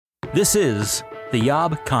This is the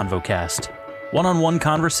Yob ConvoCast, one-on-one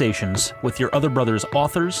conversations with your other brother's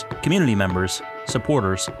authors, community members,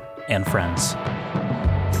 supporters, and friends.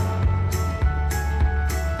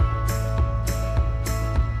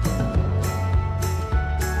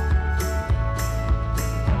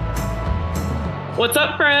 What's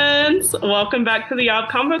up, friends? Welcome back to the Yob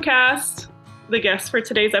ConvoCast. The guest for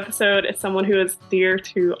today's episode is someone who is dear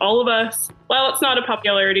to all of us. While it's not a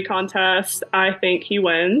popularity contest, I think he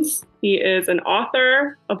wins. He is an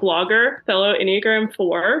author, a blogger, fellow Enneagram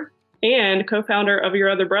 4, and co-founder of Your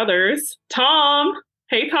Other Brothers, Tom.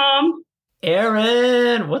 Hey, Tom.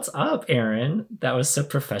 Erin, what's up, Erin? That was so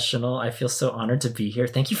professional. I feel so honored to be here.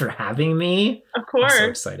 Thank you for having me. Of course. I'm so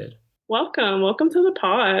excited. Welcome to the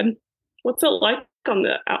pod. What's it like on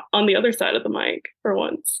the other side of the mic for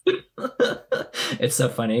once? It's so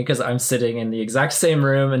funny because I'm sitting in the exact same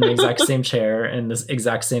room in the exact same chair and this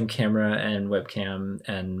exact same camera and webcam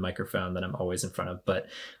and microphone that I'm always in front of. But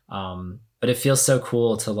it feels so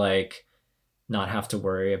cool to like not have to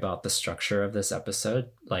worry about the structure of this episode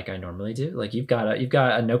like I normally do. Like you've got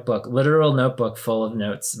a notebook, literal notebook full of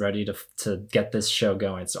notes ready to get this show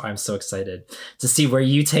going. So I'm so excited to see where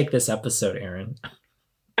you take this episode, Erin.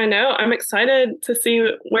 I know. I'm excited to see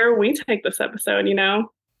where we take this episode, you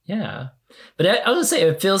know? Yeah. But I was going to say,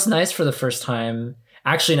 it feels nice for the first time.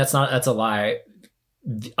 Actually, that's a lie.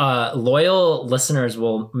 Loyal listeners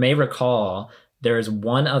may recall there is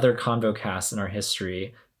one other ConvoCast in our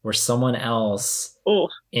history where someone else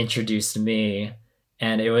introduced me.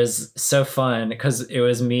 And it was so fun because it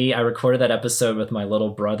was me. I recorded that episode with my little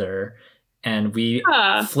brother and we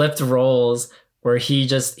flipped roles where he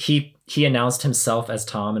announced himself as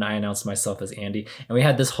Tom and I announced myself as Andy. And we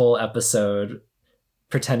had this whole episode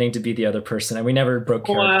pretending to be the other person. And we never broke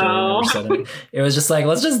character. Wow. Never said anything. It was just like,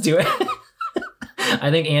 let's just do it. I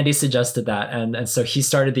think Andy suggested that. And so he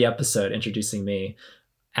started the episode introducing me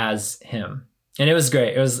as him. And it was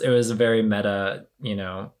great. It was a very meta, you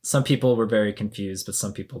know, some people were very confused, but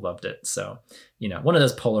some people loved it. So, you know, one of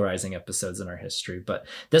those polarizing episodes in our history. But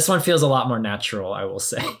this one feels a lot more natural, I will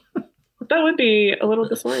say. That would be a little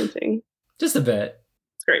disorienting. Just a bit.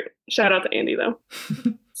 It's great. Shout out to Andy, though.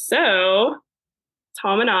 So,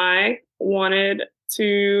 Tom and I wanted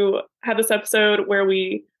to have this episode where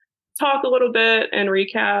we talk a little bit and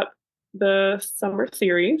recap the summer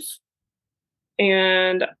series.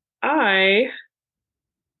 And I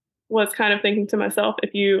was kind of thinking to myself,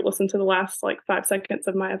 if you listen to the last 5 seconds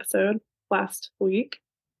of my episode last week,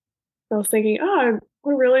 I was thinking, I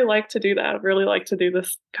would really like to do that. I'd really like to do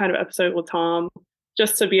this kind of episode with Tom,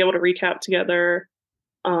 just to be able to recap together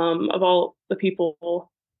of all the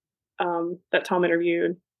people that Tom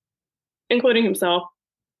interviewed, including himself,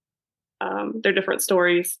 their different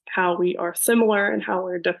stories, how we are similar and how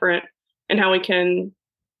we're different, and how we can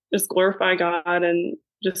just glorify God and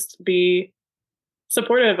just be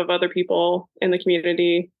supportive of other people in the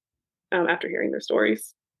community after hearing their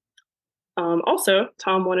stories. Also,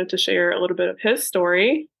 Tom wanted to share a little bit of his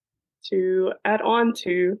story to add on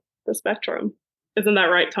to the spectrum. Isn't that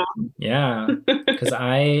right, Tom? Yeah, because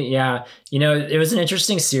it was an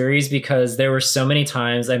interesting series because there were so many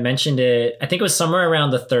times I mentioned it. I think it was somewhere around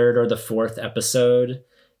the 3rd or the 4th episode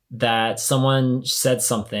that someone said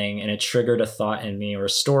something and it triggered a thought in me or a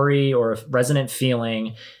story or a resonant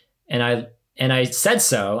feeling. And I said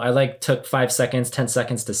so. I took 5 seconds, 10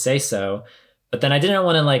 seconds to say so. But then I didn't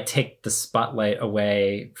want to take the spotlight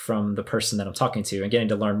away from the person that I'm talking to and getting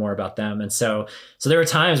to learn more about them. And so there were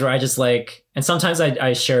times where I just and sometimes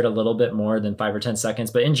I shared a little bit more than 5 or 10 seconds,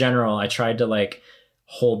 but in general, I tried to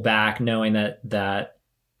hold back, knowing that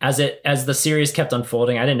as the series kept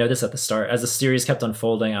unfolding, I didn't know this at the start, as the series kept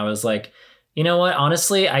unfolding, I was like, you know what,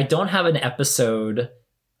 honestly, I don't have an episode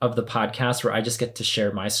of the podcast where I just get to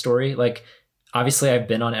share my story. Obviously, I've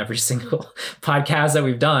been on every single podcast that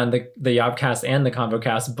we've done, the Yobcast and the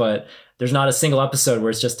ConvoCast, but there's not a single episode where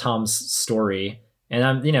it's just Tom's story. And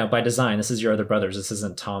I'm, by design, this is Your Other Brothers. This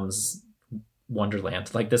isn't Tom's Wonderland.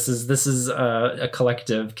 This is a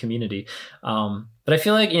collective community. But I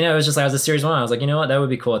feel it was just as a series 1, I was like, you know what, that would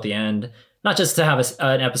be cool at the end. Not just to have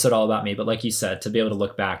an episode all about me, but like you said, to be able to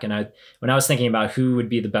look back. And when I was thinking about who would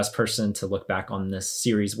be the best person to look back on this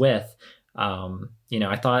series with,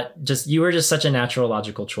 I thought you were just such a natural,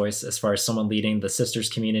 logical choice as far as someone leading the sisters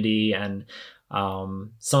community and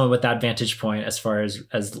someone with that vantage point as far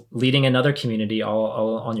as leading another community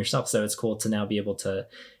all on yourself. So it's cool to now be able to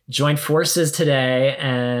join forces today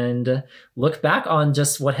and look back on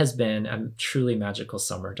just what has been a truly magical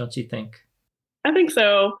summer. Don't you think? I think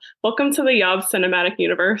so. Welcome to the Yob cinematic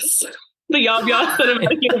universe. The Yob Yob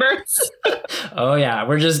Cinematic Universe. Oh yeah,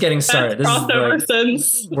 we're just getting started. This is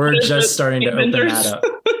since we're just starting to open that up.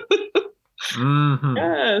 Mm-hmm.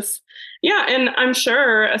 Yes. Yeah, and I'm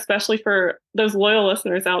sure, especially for those loyal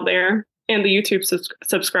listeners out there and the YouTube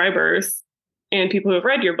subscribers and people who have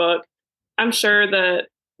read your book, I'm sure that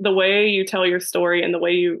the way you tell your story and the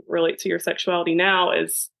way you relate to your sexuality now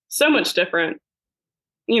is so much different,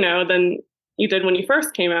 than you did when you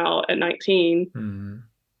first came out at 19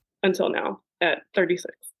 until now at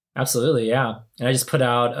 36. Absolutely, yeah. And I just put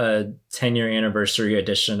out a 10-year anniversary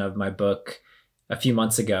edition of my book a few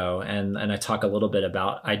months ago, and I talk a little bit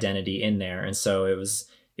about identity in there. And so it was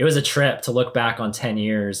a trip to look back on 10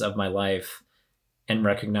 years of my life and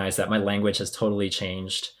recognize that my language has totally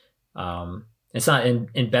changed. It's not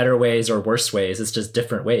in better ways or worse ways. It's just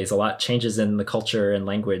different ways. A lot changes in the culture and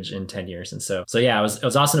language in 10 years. And so yeah, it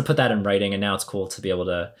was awesome to put that in writing. And now it's cool to be able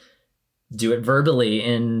to do it verbally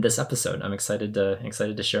in this episode. I'm excited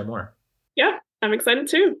to share more. Yeah, I'm excited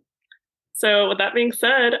too. So with that being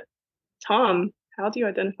said, Tom, how do you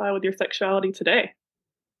identify with your sexuality today?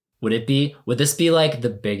 Would this be like the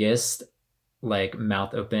biggest like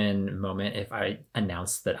mouth open moment if I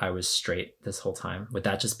announced that I was straight this whole time? Would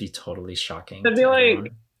that just be totally shocking? It'd be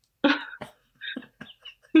like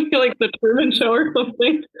like the Truman Show or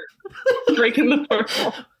something. Breaking the fourth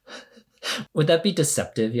wall. Would that be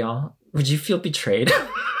deceptive, y'all? Would you feel betrayed?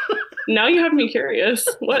 Now you have me curious.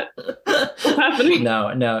 What's happening? No,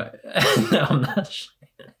 I'm not.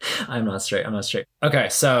 I'm not straight. Okay,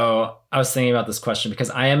 so I was thinking about this question because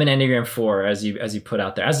I am an Enneagram 4, as you put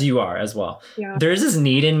out there, as you are as well. Yeah. There's this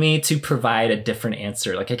need in me to provide a different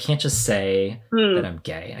answer. Like I can't just say that I'm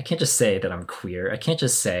gay. I can't just say that I'm queer. I can't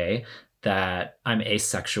just say that I'm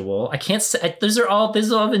asexual. I can't say these have all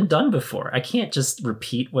been done before. I can't just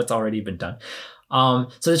repeat what's already been done.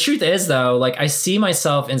 So the truth is though, like I see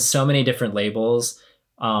myself in so many different labels.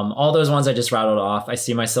 All those ones I just rattled off. I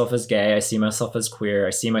see myself as gay. I see myself as queer.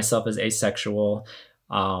 I see myself as asexual.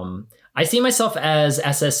 I see myself as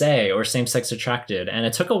SSA or same-sex attracted. And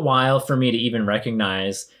it took a while for me to even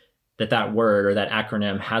recognize that word or that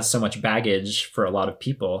acronym has so much baggage for a lot of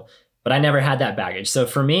people. But I never had that baggage. So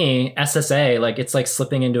for me, SSA, like it's like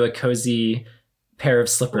slipping into a cozy pair of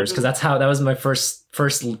slippers because that was my first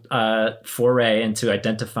foray into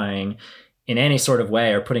identifying in any sort of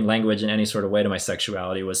way or putting language in any sort of way to my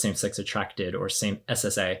sexuality was same-sex attracted or same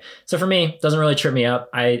SSA. So for me, it doesn't really trip me up.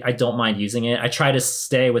 I don't mind using it. I try to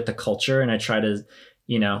stay with the culture and I try to,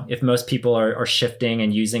 if most people are shifting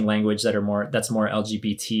and using language that's more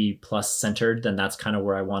LGBT plus centered, then that's kind of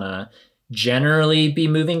where I want to generally be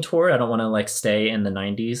moving toward. I don't want to like stay in the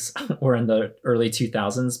 90s or in the early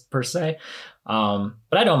 2000s per se.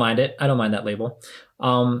 But I don't mind it. I don't mind that label. But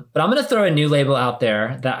I'm going to throw a new label out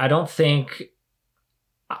there that I don't think,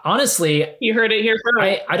 honestly, you heard it here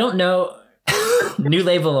first. I don't know. New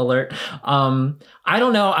label alert. I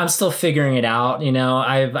don't know. I'm still figuring it out.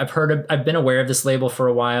 I've been aware of this label for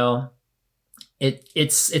a while.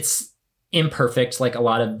 It's imperfect. Like a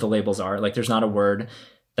lot of the labels are. Like there's not a word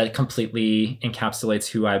that completely encapsulates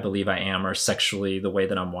who I believe I am or sexually the way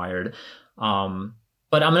that I'm wired.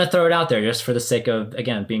 But I'm going to throw it out there just for the sake of,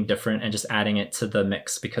 again, being different and just adding it to the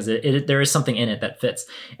mix because there is something in it that fits.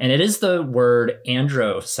 And it is the word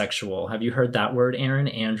androsexual. Have you heard that word, Erin?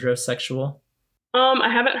 Androsexual? I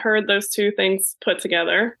haven't heard those two things put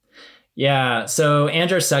together. Yeah. So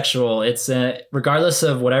androsexual, it's regardless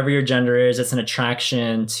of whatever your gender is, it's an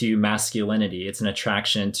attraction to masculinity. It's an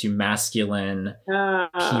attraction to masculine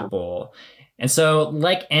people. And so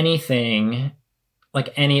like anything,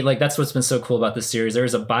 that's what's been so cool about this series.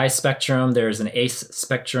 There's a bi spectrum, there's an ace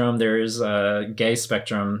spectrum, there's a gay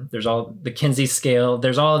spectrum, there's all the Kinsey scale,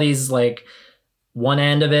 there's all these like one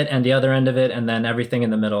end of it and the other end of it, and then everything in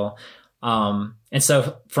the middle. And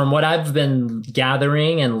so from what I've been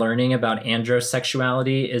gathering and learning about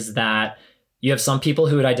androsexuality is that you have some people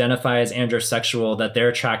who would identify as androsexual, that they're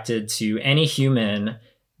attracted to any human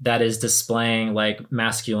that is displaying like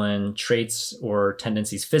masculine traits or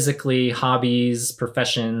tendencies physically, hobbies,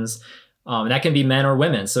 professions. That can be men or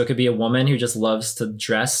women. So it could be a woman who just loves to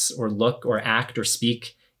dress or look or act or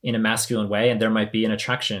speak in a masculine way. And there might be an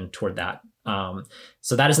attraction toward that.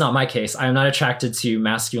 So that is not my case. I'm not attracted to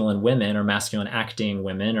masculine women or masculine acting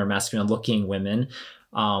women or masculine looking women.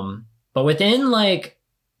 But within like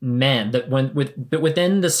men,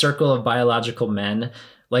 within the circle of biological men,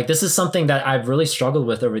 like this is something that I've really struggled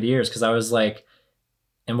with over the years because I was like,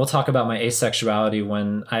 and we'll talk about my asexuality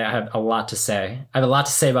when I have a lot to say. I have a lot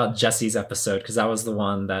to say about Jesse's episode because that was the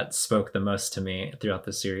one that spoke the most to me throughout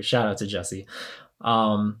the series. Shout out to Jesse.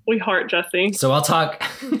 We heart Jesse. So I'll talk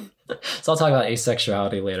about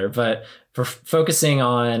asexuality later, but for focusing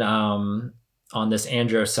on this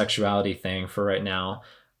androsexuality thing for right now.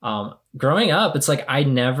 Growing up, it's like I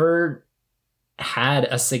never had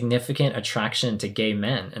a significant attraction to gay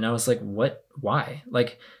men, and I was like, what? Why?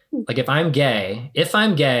 Like if I'm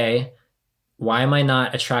gay, why am I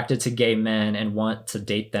not attracted to gay men and want to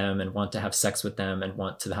date them and want to have sex with them and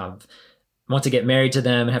want to get married to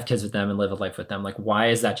them and have kids with them and live a life with them? Like, why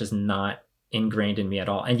is that just not ingrained in me at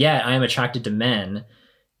all? And yet I am attracted to men,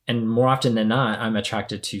 and more often than not, I'm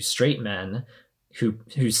attracted to straight men who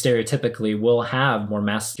stereotypically will have more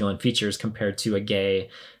masculine features compared to a gay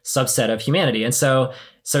subset of humanity. And so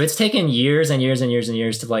it's taken years and years and years and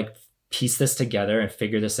years to like piece this together and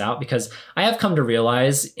figure this out, because I have come to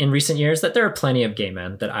realize in recent years that there are plenty of gay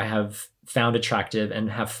men that I have found attractive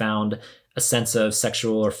and have found a sense of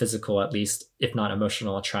sexual or physical, at least, if not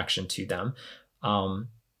emotional attraction to them. And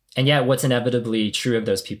yet what's inevitably true of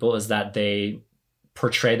those people is that they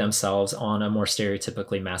portray themselves on a more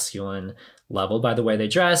stereotypically masculine level by the way they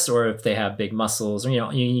dress, or if they have big muscles, or,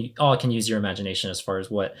 you all can use your imagination as far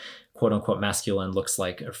as what quote unquote masculine looks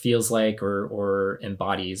like or feels like or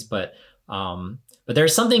embodies. But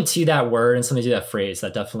there's something to that word and something to that phrase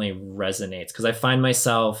that definitely resonates, because I find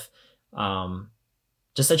myself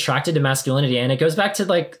just attracted to masculinity. And it goes back to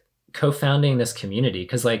like co-founding this community,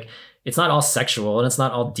 because like it's not all sexual and it's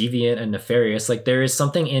not all deviant and nefarious. Like there is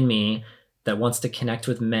something in me that wants to connect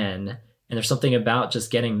with men, and there's something about just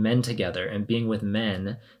getting men together and being with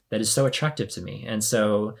men that is so attractive to me. And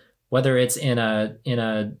so whether it's in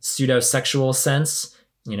a pseudo-sexual sense,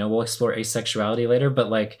 we'll explore asexuality later, but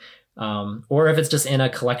like, or if it's just in a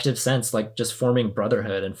collective sense, like just forming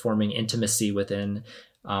brotherhood and forming intimacy within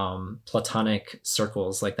platonic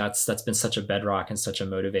circles, like that's been such a bedrock and such a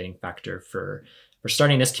motivating factor for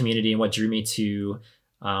starting this community, and what drew me to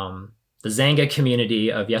the Zanga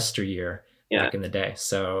community of yesteryear back in the day.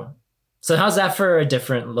 So how's that for a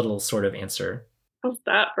different little sort of answer? How's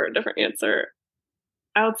that for a different answer?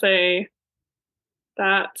 I would say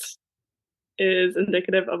that is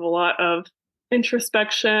indicative of a lot of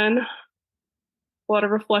introspection, a lot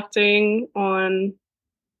of reflecting on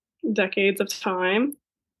decades of time.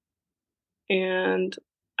 And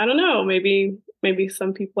I don't know, maybe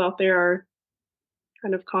some people out there are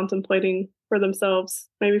kind of contemplating for themselves,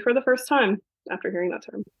 maybe for the first time after hearing that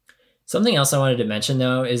term. Something else I wanted to mention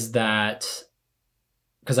though is that,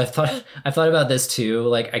 because I thought about this too,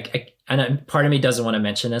 like and part of me doesn't want to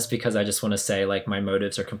mention this because I just want to say like my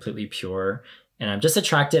motives are completely pure, and I'm just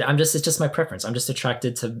attracted. It's just my preference. I'm just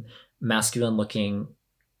attracted to masculine looking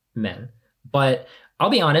men. But I'll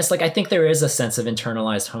be honest, like I think there is a sense of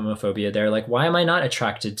internalized homophobia there. Like, why am I not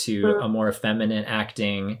attracted to a more feminine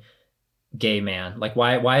acting gay man? Like,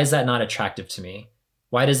 why is that not attractive to me?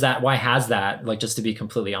 Why has that, like, just to be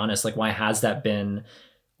completely honest, like, why has that been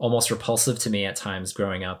almost repulsive to me at times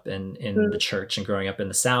growing up in the church and growing up in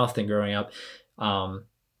the South and growing up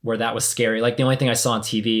where that was scary. Like the only thing I saw on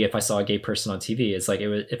TV, if I saw a gay person on TV, is like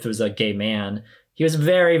if it was a gay man, he was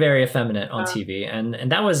very, very effeminate on TV,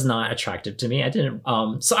 and that was not attractive to me. I didn't.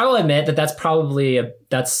 So I will admit that that's probably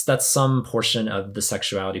that's some portion of the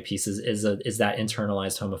sexuality piece is that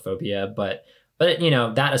internalized homophobia. But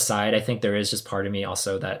that aside, I think there is just part of me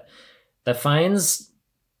also that finds,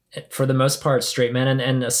 for the most part, straight men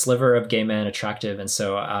and a sliver of gay men attractive. And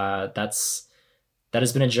so that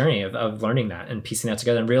has been a journey of learning that and piecing that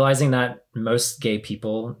together and realizing that most gay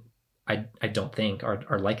people, I don't think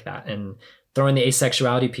are like that. And throwing the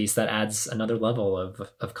asexuality piece, that adds another level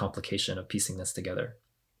of complication of piecing this together.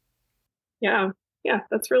 Yeah,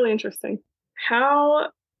 that's really interesting. How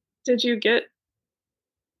did you get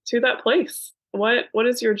to that place? What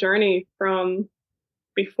is your journey from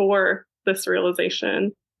before this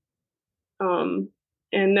realization? And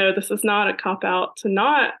no, this is not a cop-out to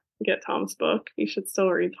not get Tom's book. You should still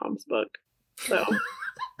read Tom's book. So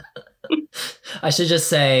I should just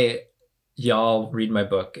say, y'all read my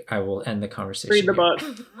book. I will end the conversation. Read the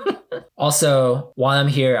book. Also, while I'm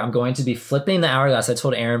here, I'm going to be flipping the hourglass. I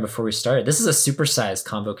told Erin before we started, this is a supersized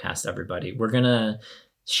ConvoCast, everybody. We're going to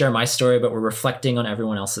share my story, but we're reflecting on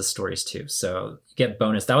everyone else's stories too. So you get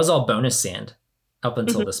bonus. That was all bonus sand up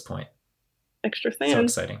until this point. Extra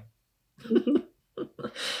sand. So exciting.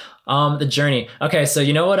 The journey. Okay, so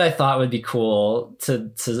you know what I thought would be cool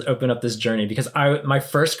to open up this journey, because I remember my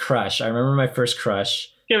first crush.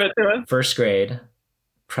 Give it to us. First grade.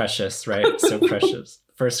 Precious, right? So precious.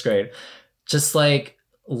 First grade. Just like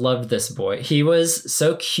loved this boy. He was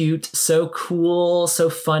so cute, so cool, so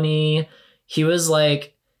funny. He was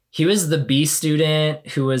the B student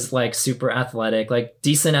who was like super athletic, like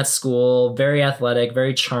decent at school, very athletic,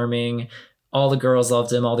 very charming. All the girls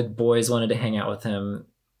loved him. All the boys wanted to hang out with him.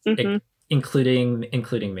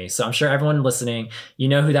 including me. So I'm sure everyone listening, you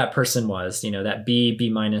know who that person was, that B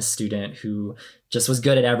minus student who just was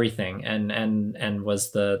good at everything and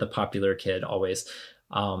was the popular kid always.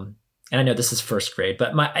 And I know this is first grade,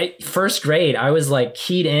 but first grade, I was like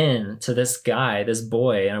keyed in to this guy, this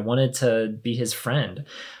boy, and I wanted to be his friend.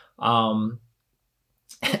 And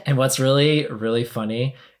what's really, really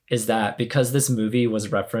funny is that because this movie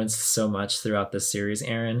was referenced so much throughout this series,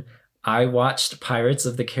 Erin, I watched Pirates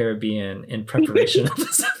of the Caribbean in preparation of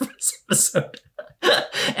this episode.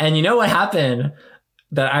 And you know what happened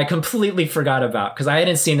that I completely forgot about? Because I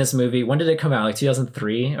hadn't seen this movie. When did it come out? Like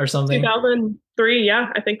 2003 or something? 2003,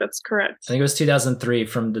 yeah, I think that's correct. I think it was 2003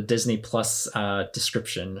 from the Disney Plus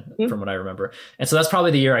description, from what I remember. And so that's probably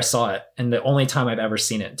the year I saw it, and the only time I've ever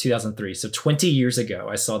seen it, 2003. So 20 years ago,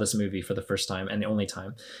 I saw this movie for the first time, and the only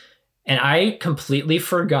time. And I completely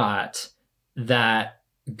forgot that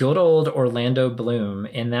good old Orlando Bloom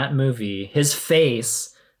in that movie, his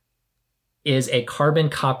face is a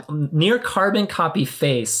near carbon copy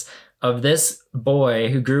face of this boy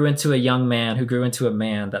who grew into a young man, who grew into a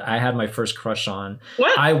man that I had my first crush on.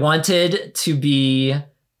 What? I wanted to be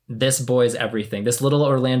this boy's everything, this little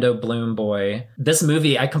Orlando Bloom boy. This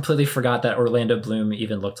movie, I completely forgot that Orlando Bloom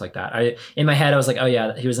even looked like that. In my head, I was like, oh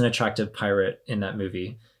yeah, he was an attractive pirate in that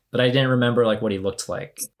movie. But I didn't remember like what he looked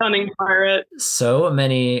like. Stunning pirate. So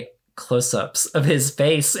many close-ups of his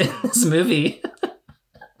face in this movie.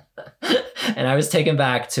 And I was taken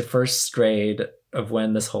back to first grade of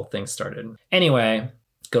when this whole thing started. Anyway,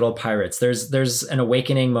 good old pirates. There's an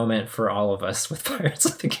awakening moment for all of us with Pirates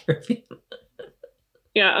of the Caribbean.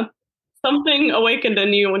 Yeah. Something awakened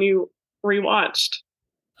in you when you rewatched.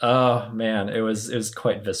 Oh man, it was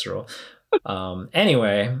quite visceral.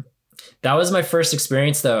 Anyway, that was my first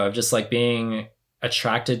experience though of just like being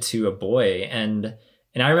attracted to a boy. And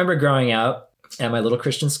I remember growing up at my little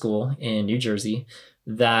Christian school in New Jersey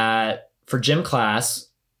that for gym class,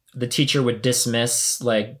 the teacher would dismiss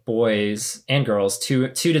like boys and girls two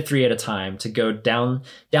to three at a time to go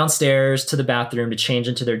downstairs to the bathroom to change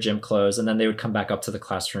into their gym clothes. And then they would come back up to the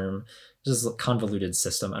classroom. This is a convoluted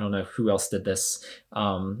system. I don't know who else did this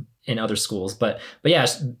in other schools, but yeah,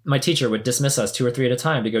 my teacher would dismiss us 2 or 3 at a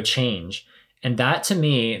time to go change. And that to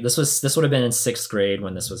me, this would have been in 6th grade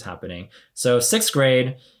when this was happening. So 6th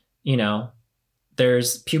grade,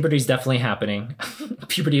 there's puberty's definitely happening.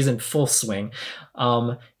 Puberty is in full swing.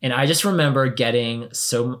 And I just remember feeling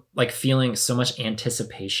so much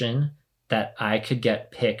anticipation that I could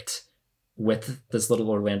get picked with this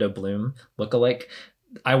little Orlando Bloom lookalike.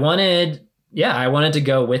 I wanted to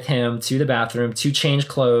go with him to the bathroom to change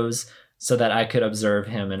clothes so that I could observe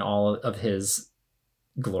him in all of his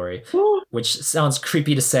glory, which sounds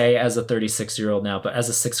creepy to say as a 36-year-old now, but as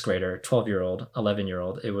a 6th grader, 12-year-old,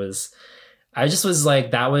 11-year-old, I just was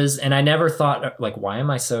like, and I never thought like, why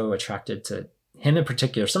am I so attracted to him in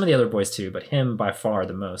particular? Some of the other boys too, but him by far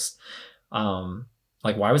the most.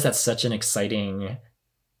 Like, why was that such an exciting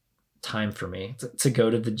time for me to go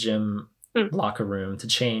to the gym locker room to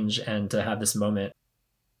change and to have this moment?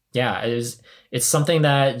 Yeah, it's something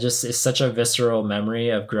that just is such a visceral memory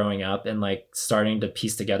of growing up and like starting to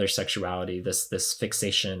piece together sexuality, this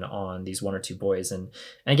fixation on these 1 or 2 boys. And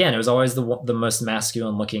again, it was always the most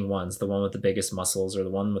masculine looking ones, the one with the biggest muscles or the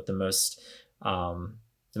one with the most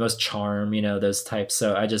charm, those types.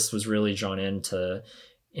 So I just was really drawn into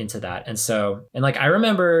that. And like, I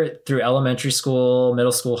remember through elementary school,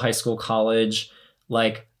 middle school, high school, college,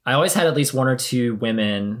 like I always had at least 1 or 2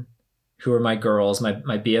 women who were my girls, my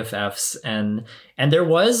BFFs. And there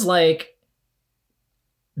was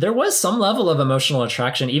some level of emotional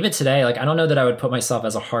attraction. Even today, like, I don't know that I would put myself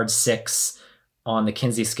as a hard 6 on the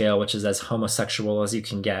Kinsey scale, which is as homosexual as you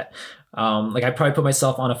can get. Like I'd probably put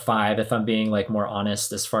myself on a 5 if I'm being like more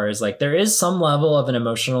honest, as far as like, there is some level of an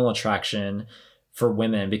emotional attraction for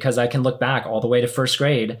women, because I can look back all the way to 1st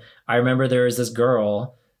grade. I remember there was this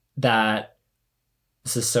girl that,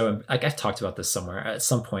 this is so, like, I've talked about this somewhere at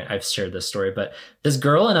some point. I've shared this story, but this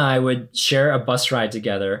girl and I would share a bus ride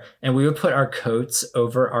together, and we would put our coats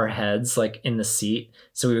over our heads, like in the seat.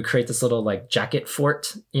 So we would create this little like jacket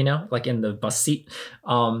fort, like in the bus seat.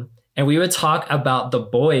 And we would talk about the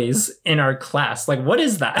boys in our class. Like, what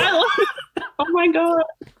is that? Oh my God.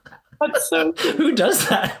 That's so cool. Who does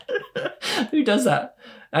that? Who does that?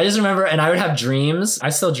 I just remember, and I would have dreams. I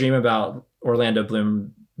still dream about Orlando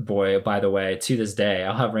Bloom boy, by the way, to this day.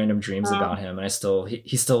 I'll have random dreams about him, and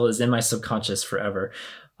he still is in my subconscious forever.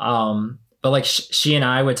 But like she and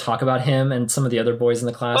I would talk about him and some of the other boys in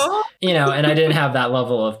the class, and I didn't have that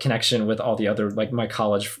level of connection with all the other, like my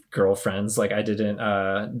college girlfriends. Like I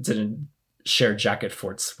didn't share jacket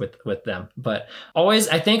forts with them. But always,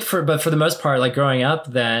 I think for the most part, like growing up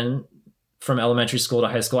then from elementary school to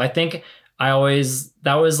high school, I think that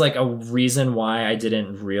was like a reason why I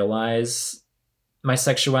didn't realize my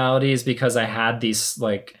sexuality, is because I had these,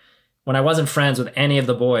 like, when I wasn't friends with any of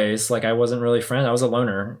the boys, like I wasn't really friends. I was a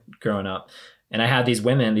loner growing up. And I had these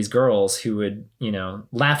women, these girls who would, you know,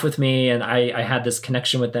 laugh with me. And I had this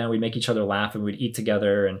connection with them. We'd make each other laugh and we'd eat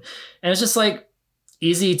together. And it's just like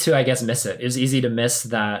easy to, I guess, miss it. It was easy to miss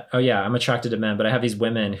that, oh yeah, I'm attracted to men, but I have these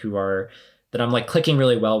women that I'm like clicking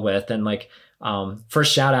really well with. And like,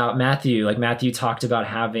 first shout out Matthew. Like Matthew talked about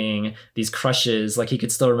having these crushes. Like he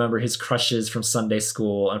could still remember his crushes from Sunday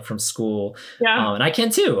school and from school. Yeah. And I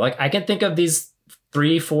can too. Like I can think of these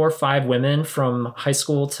 3, 4, 5 women from high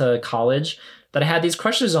school to college that I had these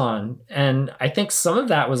crushes on. And I think some of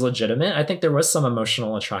that was legitimate. I think there was some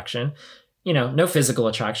emotional attraction, you know, no physical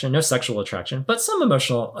attraction, no sexual attraction, but some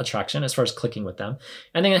emotional attraction as far as clicking with them.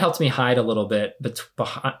 I think it helped me hide a little bit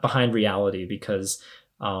behind reality because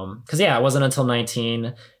yeah, it wasn't until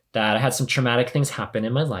 19 that I had some traumatic things happen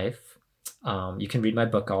in my life. You can read my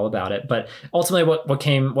book all about it. But ultimately what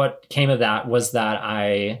came of that was that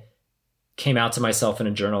I came out to myself in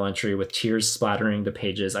a journal entry with tears splattering the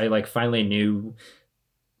pages. I like finally knew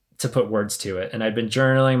to put words to it. And I'd been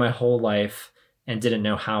journaling my whole life and didn't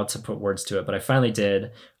know how to put words to it. But I finally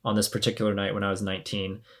did on this particular night when I was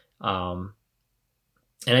 19. And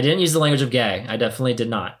I didn't use the language of gay. I definitely did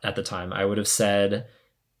not at the time. I would have said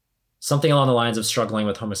something along the lines of struggling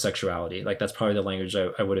with homosexuality. Like that's probably the language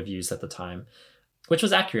I would have used at the time, which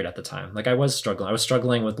was accurate at the time. Like I was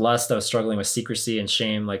struggling with lust. I was struggling with secrecy and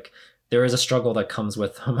shame. Like there is a struggle that comes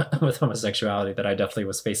with homosexuality that I definitely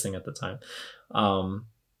was facing at the time.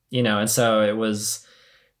 You know, and so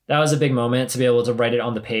that was a big moment to be able to write it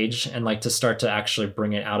on the page and like to start to actually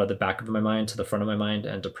bring it out of the back of my mind to the front of my mind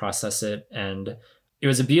and to process it. And it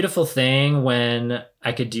was a beautiful thing when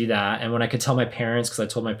I could do that. And when I could tell my parents, because I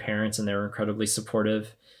told my parents and they were incredibly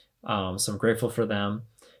supportive. So I'm grateful for them.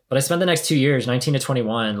 But I spent the next 2 years, 19 to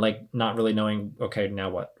 21, like not really knowing, okay, now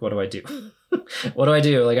what do I do? What do I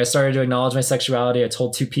do? Like I started to acknowledge my sexuality. I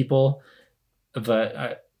told 2 people,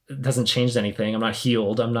 but it doesn't change anything. I'm not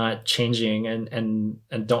healed. I'm not changing and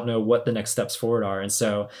don't know what the next steps forward are. And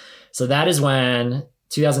so that is when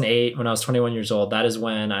 2008, when I was 21 years old, that is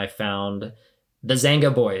when I found the Zanga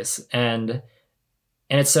Boys. And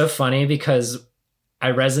it's so funny because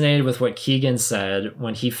I resonated with what Keegan said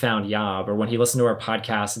when he found Yob, or when he listened to our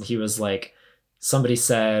podcast and he was like, somebody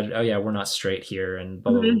said, oh yeah, we're not straight here and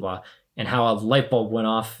blah, blah, blah, blah. And how a light bulb went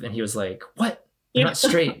off and he was like, what? They're not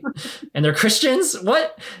straight and they're Christians?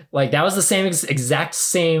 What? Like that was the same exact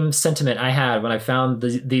same sentiment I had when I found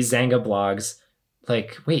these Zanga blogs.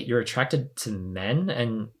 Like, wait, you're attracted to men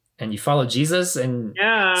and you follow Jesus, and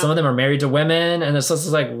some of them are married to women, and it's just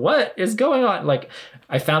like, what is going on? Like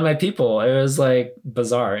I found my people. It was like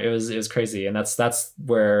bizarre. It was crazy. And that's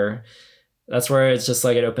where it's just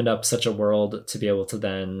like it opened up such a world to be able to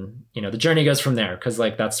then, you know, the journey goes from there. Cause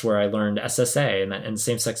like that's where I learned SSA and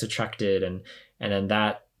same-sex attracted. And then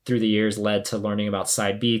that through the years led to learning about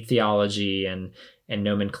side B theology and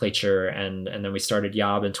nomenclature. And then we started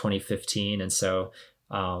Yob in 2015. And so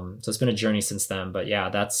it's been a journey since then. But yeah,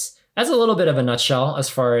 that's a little bit of a nutshell as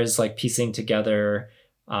far as like piecing together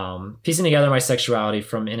my sexuality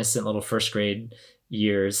from innocent little first grade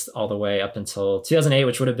years all the way up until 2008,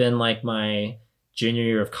 which would have been like my junior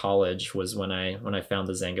year of college, was when I found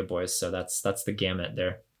the Zanga Boys. So that's the gamut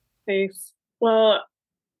there. Nice. Well,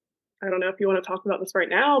 I don't know if you want to talk about this right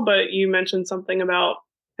now, but you mentioned something about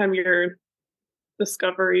your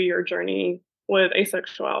discovery, your journey with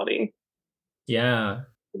asexuality. Yeah.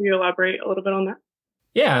 Could you elaborate a little bit on that?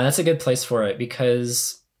 Yeah, that's a good place for it,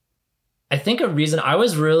 because I think a reason I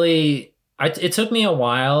was really, it took me a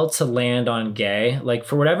while to land on gay. Like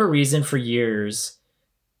for whatever reason, for years,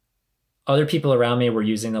 other people around me were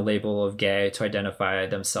using the label of gay to identify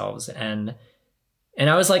themselves. And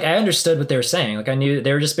I was like, I understood what they were saying. Like I knew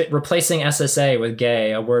they were just replacing SSA with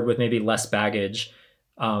gay, a word with maybe less baggage.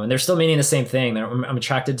 And they're still meaning the same thing. I'm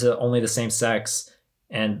attracted to only the same sex.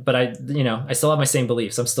 But I still have my same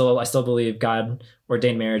beliefs. I still believe God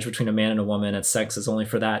ordained marriage between a man and a woman, and sex is only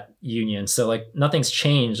for that union. So like nothing's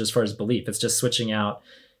changed as far as belief. It's just switching out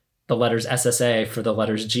the letters SSA for the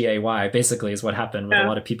letters GAY, basically, is what happened with a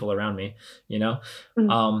lot of people around me, you know?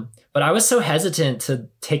 Mm-hmm. But I was so hesitant to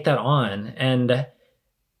take that on. And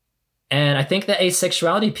I think the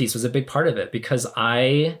asexuality piece was a big part of it, because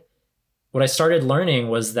what I started learning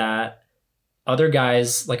was that other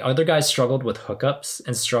guys struggled with hookups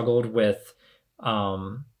and struggled with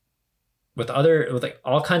with like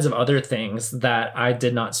all kinds of other things that I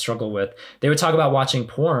did not struggle with. They would talk about watching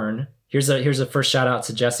porn. Here's a first shout out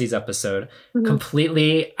to Jesse's episode. Mhm.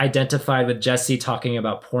 Completely identified with Jesse talking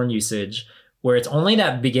about porn usage, where it's only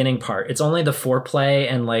that beginning part. It's only the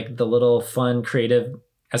foreplay and like the little fun creative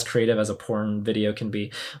as a porn video can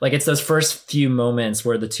be. Like it's those first few moments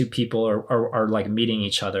where the two people are like meeting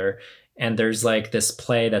each other and there's like this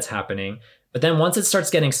play that's happening. But then once it starts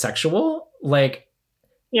getting sexual, like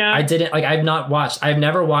Yeah. I've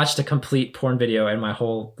never watched a complete porn video in my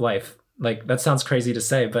whole life. Like that sounds crazy to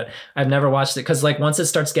say, but I've never watched it because like once it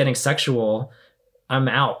starts getting sexual, I'm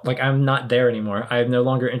out. Like I'm not there anymore. I'm no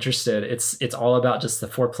longer interested. It's all about just the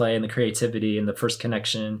foreplay and the creativity and the first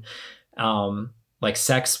connection. Like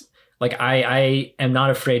sex, like I am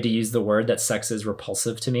not afraid to use the word that sex is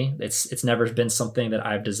repulsive to me. It's never been something that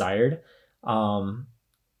I've desired. And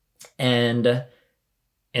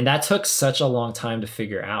that took such a long time to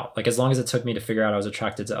figure out. Like as long as it took me to figure out I was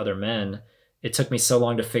attracted to other men, it took me so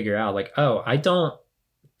long to figure out like, oh, I don't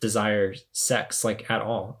desire sex like at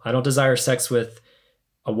all. I don't desire sex with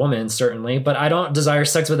a woman, certainly, but I don't desire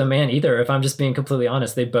sex with a man either. If I'm just being completely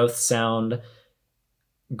honest, they both sound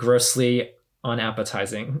grossly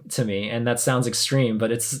unappetizing to me, and that sounds extreme,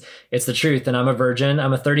 but it's the truth. And I'm a virgin.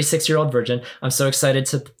 I'm a 36-year-old virgin. I'm so excited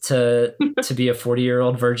to be a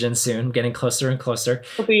 40-year-old virgin soon, getting closer and closer.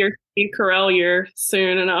 It'll be your Steve Carell year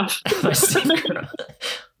soon enough.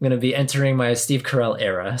 I'm going to be entering my Steve Carell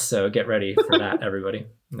era, so get ready for that, everybody.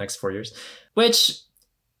 Next 4 years, which,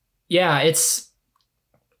 yeah,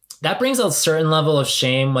 that brings a certain level of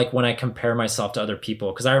shame, like when I compare myself to other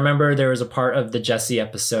people. Because I remember there was a part of the Jesse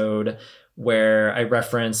episode where I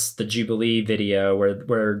referenced the Jubilee video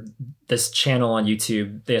where this channel on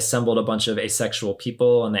YouTube, they assembled a bunch of asexual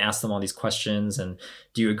people and they asked them all these questions and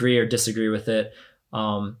do you agree or disagree with it?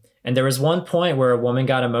 And there was one point where a woman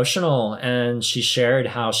got emotional and she shared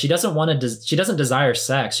how she doesn't desire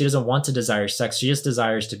sex. She doesn't want to desire sex. She just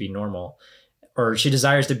desires to be normal, or she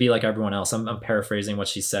desires to be like everyone else. I'm paraphrasing what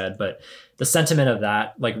she said, but the sentiment of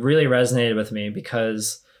that like really resonated with me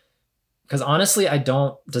because honestly, I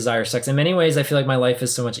don't desire sex. In many ways, I feel like my life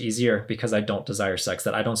is so much easier because I don't desire sex,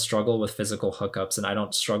 that I don't struggle with physical hookups and I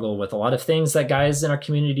don't struggle with a lot of things that guys in our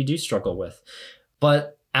community do struggle with.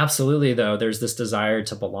 But absolutely, though, there's this desire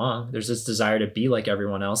to belong. There's this desire to be like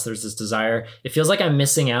everyone else. There's this desire. It feels like I'm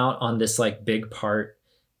missing out on this like big part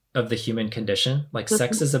of the human condition. Like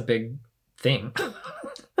sex is a big thing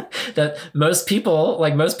that most people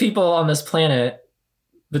on this planet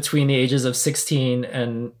between the ages of 16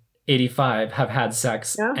 and 85 have had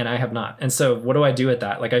sex, yeah, and I have not. And so what do I do with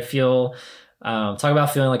that? Like I feel, talk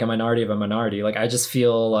about feeling like a minority of a minority. Like I just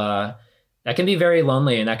feel that can be very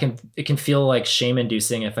lonely, and it can feel like shame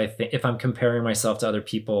inducing if I'm comparing myself to other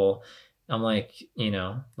people. I'm like,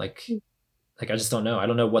 like I just don't know. I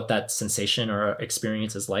don't know what that sensation or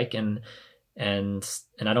experience is like. And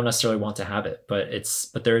I don't necessarily want to have it,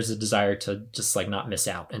 but there is a desire to just like not miss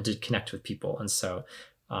out and to connect with people. And so,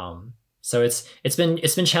 so it's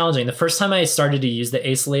been challenging. The first time I started to use the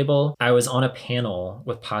ACE label, I was on a panel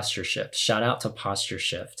with Posture Shift. Shout out to Posture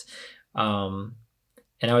Shift. And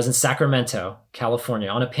I was in Sacramento, California,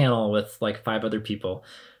 on a panel with like 5 other people.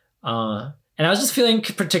 And I was just feeling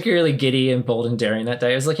particularly giddy and bold and daring that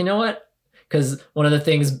day. I was like, you know what? Because one of the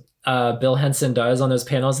things Bill Henson does on those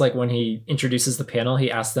panels, like when he introduces the panel,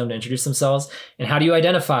 he asks them to introduce themselves and how do you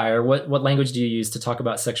identify, or what language do you use to talk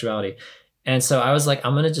about sexuality? And so I was like,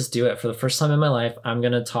 I'm going to just do it for the first time in my life. I'm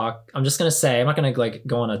going to talk. I'm just going to say, I'm not going to like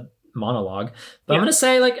go on a monologue, but yeah, I'm going to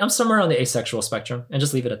say like I'm somewhere on the asexual spectrum and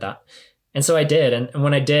just leave it at that. And so I did. And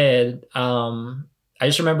when I did, I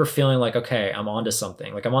just remember feeling like, okay, I'm onto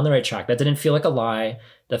something. Like I'm on the right track. That didn't feel like a lie.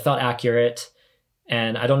 That felt accurate.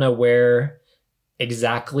 And I don't know where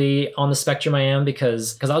exactly on the spectrum I am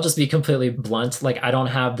because I'll just be completely blunt. Like I don't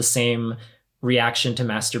have the same reaction to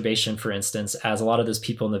masturbation, for instance, as a lot of those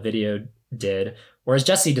people in the video did, or as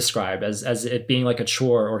Jesse described as it being like a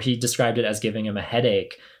chore, or he described it as giving him a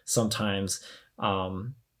headache sometimes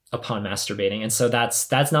upon masturbating. And so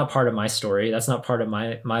that's not part of my story. That's not part of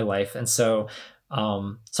my life. And so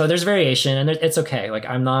there's variation, and it's okay. Like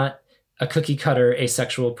I'm not a cookie cutter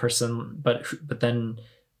asexual person, but then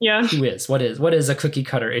yeah, who is? What is a cookie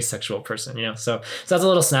cutter asexual person? So that's a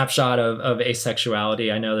little snapshot of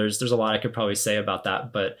asexuality. I know there's a lot I could probably say about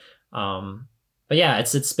that, but yeah,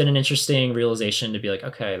 it's been an interesting realization to be like,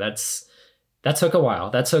 okay, that took a while.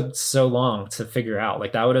 That took so long to figure out.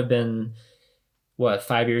 Like that would have been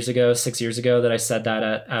 5 years ago, 6 years ago that I said that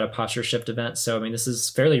at a Posture Shift event. So I mean, this is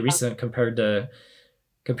fairly recent compared to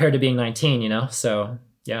being 19. So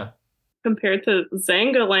yeah. Compared to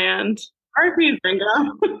Zangaland. RP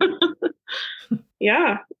Zanga.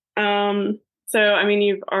 Yeah. So, I mean,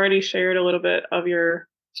 you've already shared a little bit of your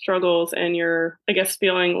struggles and your, I guess,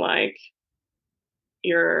 feeling like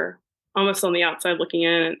you're almost on the outside looking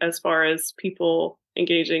in as far as people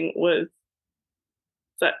engaging with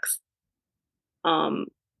sex. Um,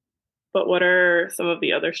 but what are some of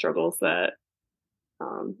the other struggles that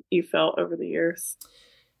you felt over the years?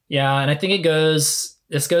 Yeah, and I think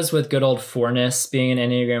this goes with good old fourness. Being an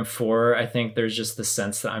Enneagram 4, I think there's just the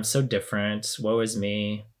sense that I'm so different. Woe is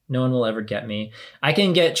me. No one will ever get me. I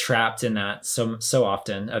can get trapped in that so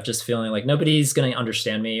often of just feeling like nobody's going to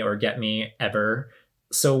understand me or get me ever.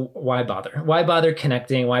 So why bother? Why bother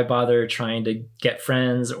connecting? Why bother trying to get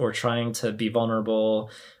friends or trying to be vulnerable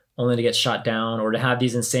only to get shot down or to have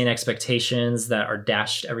these insane expectations that are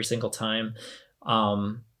dashed every single time?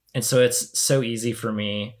 And so it's so easy for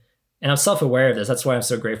me, and I'm self-aware of this. That's why I'm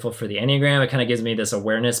so grateful for the Enneagram. It kind of gives me this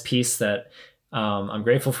awareness piece that I'm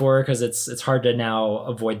grateful for, because it's hard to now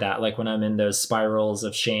avoid that. Like when I'm in those spirals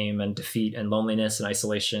of shame and defeat and loneliness and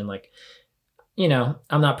isolation, like,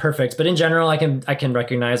 I'm not perfect, but in general, I can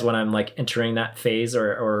recognize when I'm like entering that phase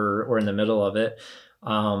or in the middle of it.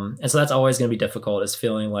 And so that's always going to be difficult, is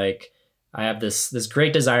feeling like I have this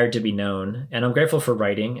great desire to be known, and I'm grateful for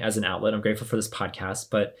writing as an outlet. I'm grateful for this podcast,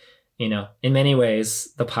 but in many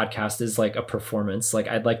ways, the podcast is like a performance. Like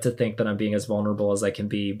I'd like to think that I'm being as vulnerable as I can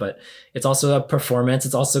be, but it's also a performance.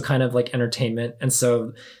 It's also kind of like entertainment, and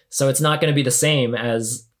so it's not going to be the same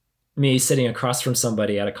as me sitting across from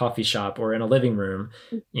somebody at a coffee shop or in a living room,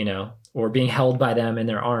 or being held by them in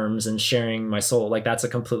their arms and sharing my soul. Like that's a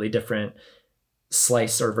completely different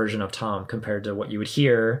slice or version of Tom compared to what you would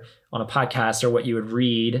hear on a podcast or what you would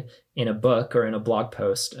read in a book or in a blog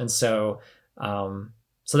post. And so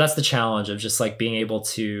that's the challenge of just like being able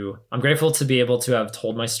to, I'm grateful to be able to have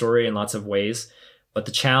told my story in lots of ways, but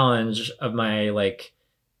the challenge of my like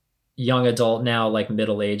young adult, now like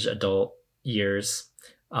middle-aged adult years,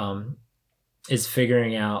 is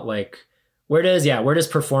figuring out like, where does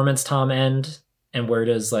performance Tom end? And where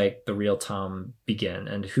does like the real Tom begin,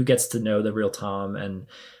 and who gets to know the real Tom? And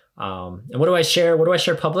what do I share? What do I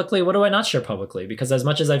share publicly? What do I not share publicly? Because as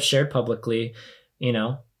much as I've shared publicly,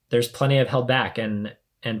 there's plenty I've held back. And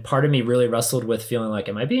part of me really wrestled with feeling like,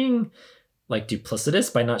 am I being like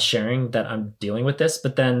duplicitous by not sharing that I'm dealing with this?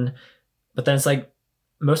 But then it's like,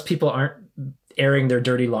 most people aren't airing their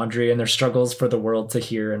dirty laundry and their struggles for the world to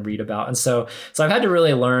hear and read about. And so I've had to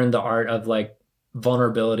really learn the art of like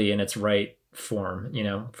vulnerability in its right form,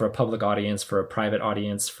 for a public audience, for a private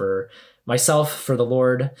audience, for myself, for the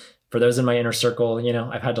Lord, for those in my inner circle.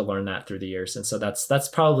 I've had to learn that through the years. And so that's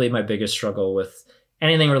probably my biggest struggle with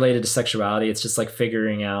anything related to sexuality. It's just like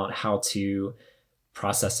figuring out how to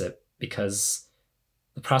process it, because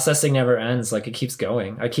the processing never ends. Like it keeps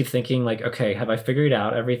going. I keep thinking like, okay, have I figured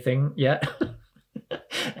out everything yet?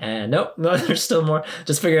 And nope, no, there's still more.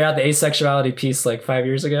 Just figured out the asexuality piece like 5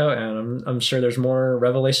 years ago, and I'm sure there's more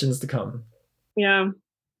revelations to come. Yeah,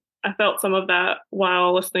 I felt some of that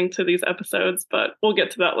while listening to these episodes, but we'll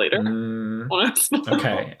get to that later.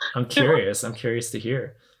 Okay, I'm curious. I'm curious to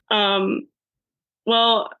hear.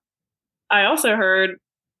 Well, I also heard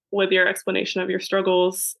with your explanation of your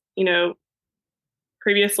struggles,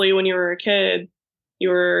 previously when you were a kid, you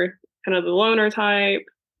were kind of the loner type,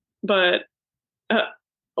 but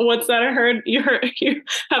what's that I heard? You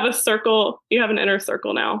have a circle, you have an inner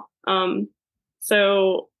circle now.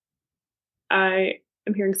 So I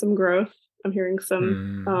am hearing some growth. I'm hearing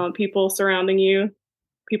some people surrounding you,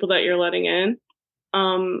 people that you're letting in.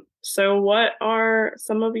 So what are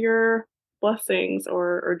some of your blessings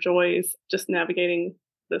or joys just navigating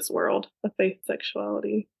this world of faith,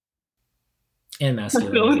 sexuality, and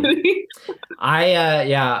masculinity?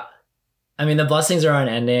 I mean, the blessings are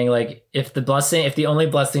unending. Like if the only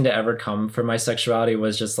blessing to ever come from my sexuality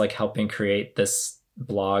was just like helping create this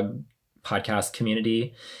blog podcast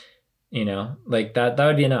community, like that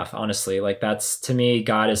would be enough, honestly. Like that's, to me,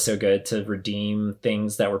 God is so good to redeem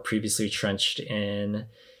things that were previously trenched in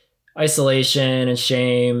isolation and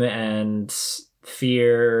shame and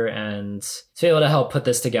fear, and to be able to help put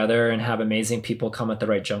this together and have amazing people come at the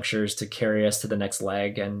right junctures to carry us to the next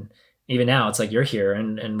leg. And even now it's like you're here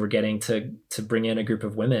and we're getting to bring in a group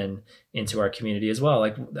of women into our community as well.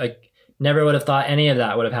 Like never would have thought any of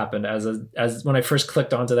that would have happened as when I first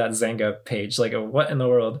clicked onto that Zanga page, like what in the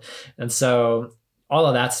world? And so all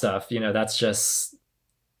of that stuff, that's just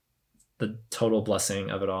the total blessing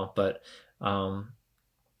of it all. But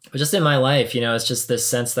just in my life, it's just this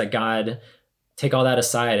sense that God, take all that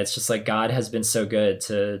aside, it's just like God has been so good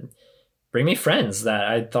to bring me friends that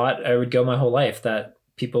I thought I would go my whole life, that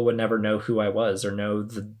people would never know who I was or know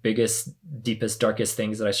the biggest, deepest, darkest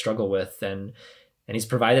things that I struggle with. And and he's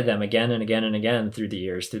provided them again and again and again through the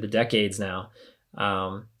years, through the decades now.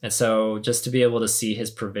 And so just to be able to see his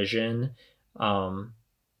provision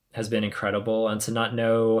has been incredible, and to not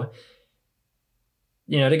know,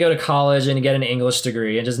 to go to college and get an English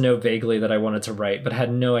degree and just know vaguely that I wanted to write, but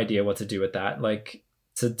had no idea what to do with that. Like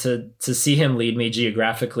to see him lead me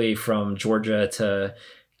geographically from Georgia to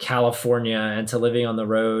California and to living on the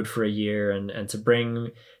road for a year, and to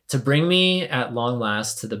bring me at long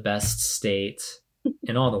last to the best state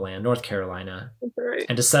in all the land, North Carolina, right.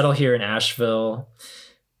 And to settle here in Asheville,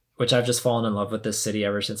 which I've just fallen in love with this city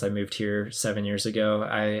ever since I moved here 7 years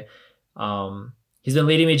ago. He's been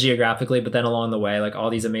leading me geographically, but then along the way, like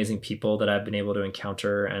all these amazing people that I've been able to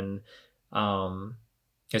encounter. And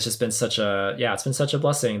it's just been such a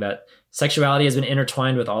blessing that sexuality has been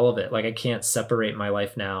intertwined with all of it. Like I can't separate my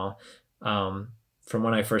life now from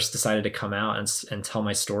when I first decided to come out and tell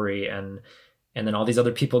my story. And then all these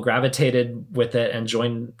other people gravitated with it and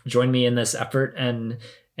joined me in this effort. And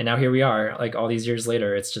now here we are, like all these years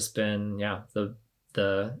later. It's just been,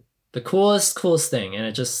 the coolest thing. And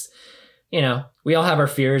it just, we all have our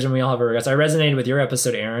fears and we all have our regrets. I resonated with your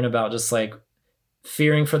episode, Erin, about just like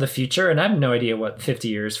fearing for the future. And I have no idea what 50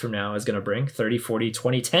 years from now is going to bring, 30, 40,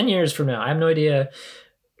 20, 10 years from now. I have no idea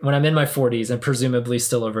when I'm in my 40s and presumably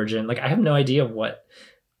still a virgin. Like I have no idea what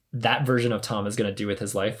that version of Tom is going to do with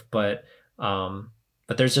his life. But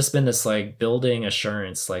there's just been this like building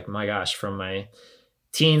assurance, like, my gosh, from my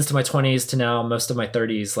teens to my 20s to now most of my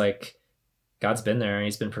 30s, like God's been there and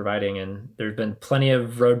he's been providing, and there've been plenty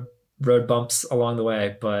of road bumps along the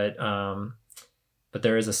way, but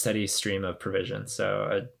there is a steady stream of provision.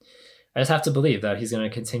 So I just have to believe that he's going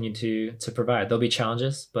to continue to provide. There'll be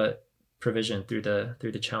challenges, but provision through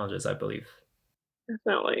the challenges, I believe.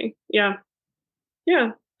 Definitely. Yeah.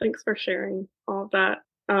 Thanks for sharing all of that.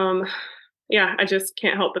 I just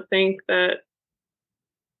can't help but think that,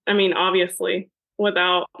 I mean, obviously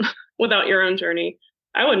without your own journey,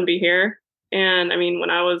 I wouldn't be here. And I mean, when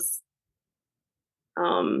I was,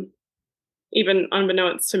 even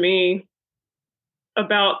unbeknownst to me,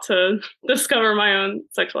 about to discover my own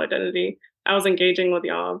sexual identity, I was engaging with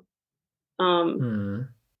Yob. And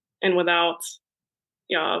without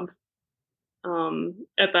Yob,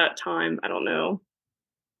 at that time, I don't know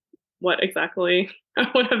what exactly I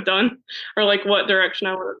would have done, or like what direction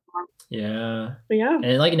I would have gone. Yeah. But yeah. And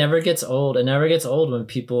it like never gets old. It never gets old when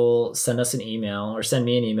people send us an email or send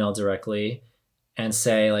me an email directly and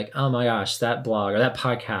say like, oh my gosh, that blog or that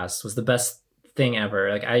podcast was the best thing ever.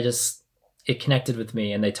 Like it connected with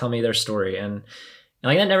me, and they tell me their story, and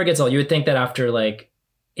like that never gets old. You would think that after like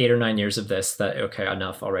 8 or 9 years of this, that okay,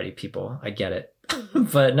 enough already, people, I get it.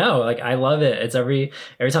 But no, like I love it. It's every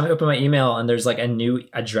time I open my email and there's like a new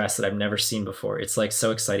address that I've never seen before. It's like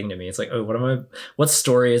so exciting to me. It's like, oh, what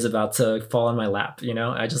story is about to fall in my lap?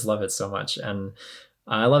 I just love it so much. And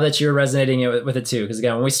I love that you're resonating with it too. Because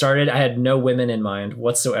again, when we started, I had no women in mind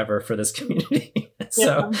whatsoever for this community.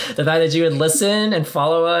 So the fact that you would listen and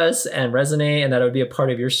follow us and resonate, and that it would be a part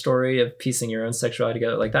of your story of piecing your own sexuality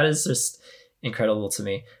together, like that is just incredible to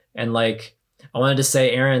me. And like, I wanted to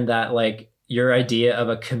say, Erin, that like your idea of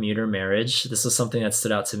a commuter marriage, this is something that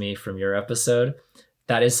stood out to me from your episode.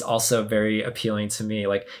 That is also very appealing to me.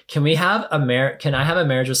 Like, can I have a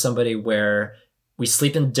marriage with somebody where we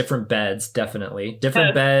sleep in different beds? Definitely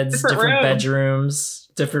different beds, different bedrooms,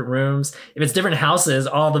 different rooms. If it's different houses,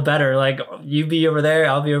 all the better. Like you be over there,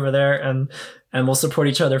 I'll be over there, and we'll support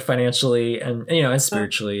each other financially and and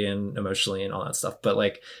spiritually and emotionally and all that stuff. But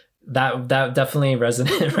like that definitely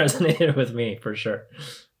resonated with me for sure.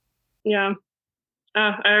 Yeah.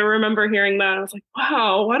 I remember hearing that. I was like,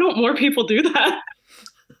 wow, why don't more people do that?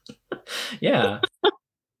 Yeah.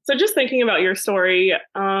 So just thinking about your story,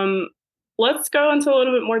 let's go into a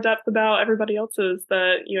little bit more depth about everybody else's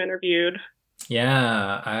that you interviewed.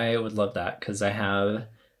 Yeah, I would love that, because I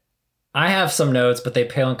have some notes, but they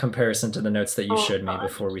pale in comparison to the notes that you showed me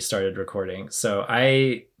before we started recording. So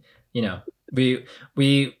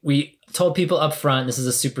we told people up front, this is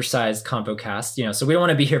a supersized convo cast, so we don't want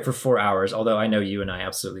to be here for 4 hours, although I know you and I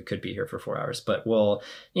absolutely could be here for 4 hours, but we'll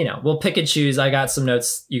pick and choose. I got some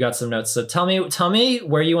notes, you got some notes. So tell me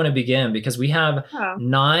where you want to begin, because we have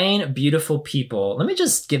 9 beautiful people. Let me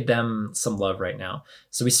just give them some love right now.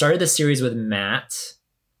 So we started the series with Matt,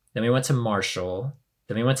 then we went to Marshall,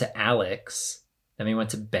 then we went to Alex, then we went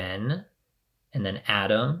to Ben, and then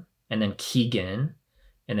Adam, and then Keegan,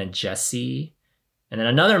 and then Jesse, and then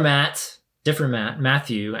another Matt, different Matt,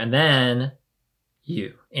 Matthew, and then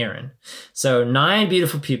you, Erin. So 9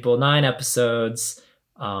 beautiful people, 9 episodes.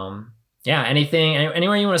 Anywhere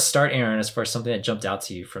you want to start, Erin, as far as something that jumped out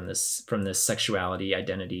to you from this sexuality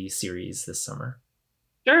identity series this summer?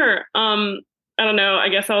 Sure. I don't know. I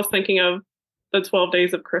guess I was thinking of the 12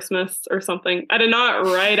 Days of Christmas or something. I did not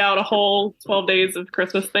write out a whole 12 Days of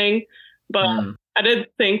Christmas thing, but I did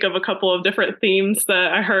think of a couple of different themes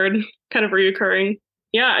that I heard kind of reoccurring.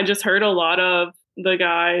 Yeah, I just heard a lot of the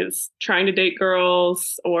guys trying to date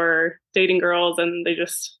girls or dating girls, and they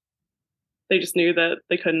just knew that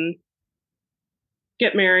they couldn't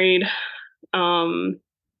get married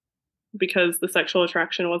because the sexual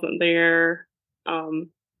attraction wasn't there.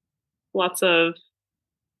 Lots of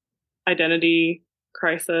identity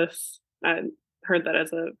crisis. I heard that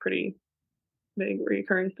as a pretty big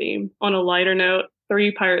recurring theme. On a lighter note,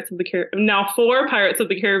 4 Pirates of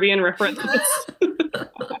the Caribbean references.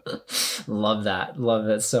 Love that. Love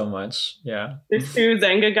it so much. Yeah. There's 2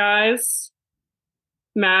 Zanga guys,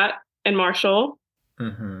 Matt and Marshall.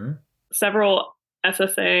 Mm-hmm. Several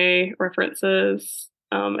SSA references.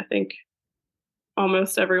 I think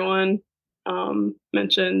almost everyone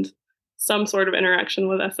mentioned some sort of interaction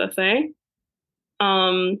with SSA.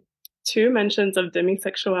 2 mentions of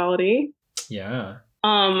demisexuality. Yeah.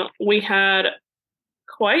 We had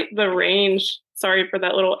quite the range. Sorry for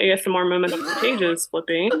that little ASMR moment of the pages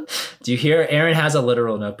flipping. Do you hear? Erin has a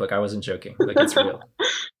literal notebook. I wasn't joking. Like, it's real.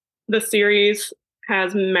 The series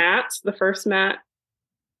has Matt, the first Matt,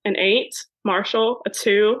 an 8, Marshall, a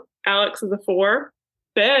 2, Alex is a 4.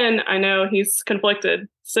 Ben, I know he's conflicted,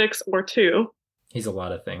 6 or 2. He's a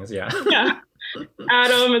lot of things, yeah. Yeah.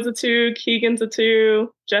 Adam is a 2, Keegan's a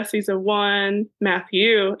 2, Jesse's a 1,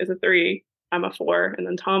 Matthew is a 3, I'm a 4, and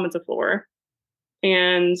then Tom is a 4.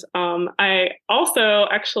 And I also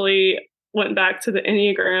actually went back to the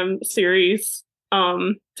Enneagram series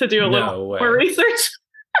to do a little more research.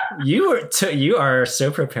 You are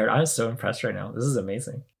so prepared. I'm so impressed right now. This is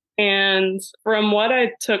amazing. And from what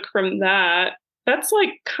I took from that, that's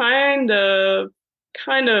like kind of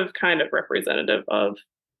representative of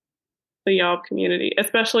the Yob community,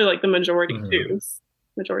 especially like the majority twos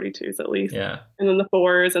at least. Yeah. And then the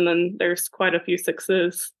 4s, and then there's quite a few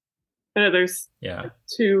 6s. I know there's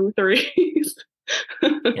 2 3s.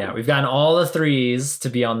 Yeah, we've gotten all the 3s to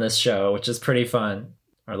be on this show, which is pretty fun.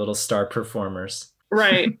 Our little star performers.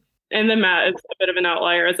 Right. And then Matt is a bit of an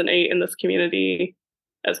outlier as an 8 in this community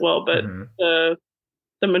as well, but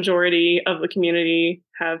the majority of the community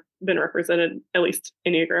have been represented, at least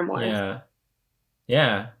Enneagram wise.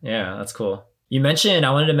 Yeah, that's cool. I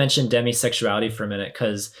wanted to mention demisexuality for a minute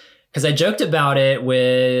because I joked about it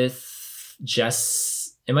with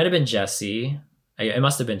Jess. It might have been Jesse. It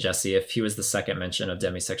must have been Jesse if he was the second mention of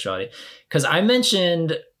demisexuality. Because I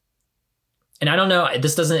mentioned, and I don't know,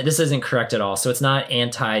 this isn't correct at all. So it's not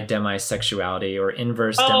anti-demisexuality or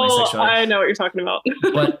inverse demisexuality. I know what you're talking about.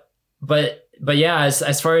 but yeah,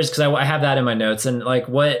 as far as, because I have that in my notes, and like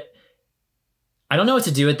I don't know what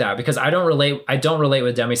to do with that, because I don't relate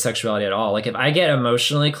with demisexuality at all. Like, if I get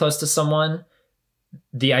emotionally close to someone,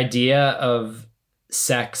 the idea of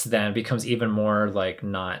sex then becomes even more like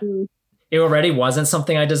not. It already wasn't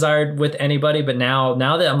something I desired with anybody, but now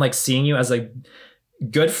that I'm like seeing you as a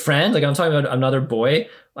good friend, like I'm talking about another boy,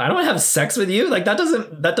 I don't want to have sex with you. Like that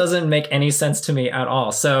doesn't make any sense to me at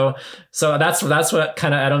all. So that's what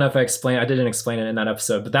kind of, I don't know if I didn't explain it in that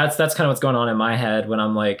episode, but that's kind of what's going on in my head when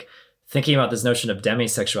I'm like thinking about this notion of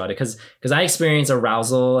demisexuality, because I experience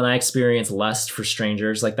arousal and I experience lust for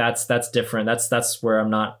strangers. Like that's different. That's where I'm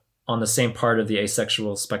not on the same part of the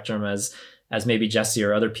asexual spectrum as maybe Jesse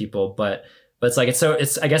or other people. But it's like,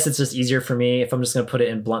 I guess it's just easier for me, if I'm just going to put it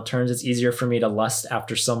in blunt terms, it's easier for me to lust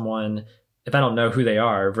after someone if I don't know who they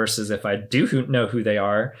are versus if I do know who they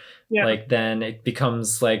are. Yeah. Like then it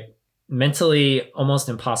becomes like mentally almost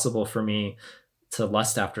impossible for me to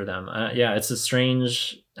lust after them. It's a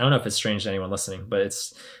strange, I don't know if it's strange to anyone listening, but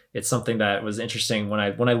it's something that was interesting when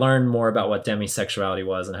I learned more about what demisexuality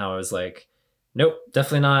was and how I was like, nope,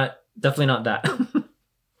 definitely not that.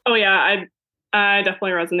 Oh yeah, I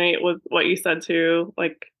definitely resonate with what you said too.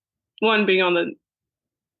 Like, one, being on the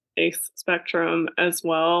ace spectrum as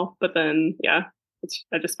well, but then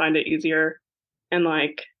I just find it easier and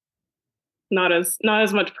like not as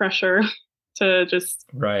much pressure to just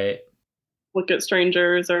look at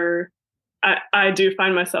strangers. Or I do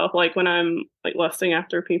find myself like when I'm like lusting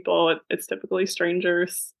after people, it's typically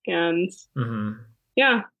strangers, and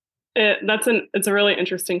it's a really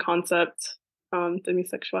interesting concept,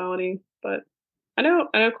 demisexuality. But I know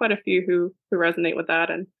quite a few who resonate with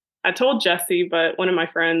that. And I told Jesse, but one of my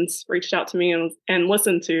friends reached out to me and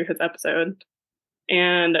listened to his episode,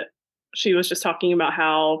 and she was just talking about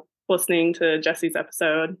how listening to Jesse's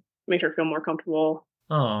episode made her feel more comfortable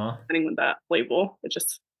with that label. It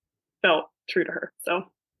just felt true to her. So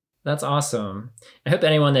That's awesome. I hope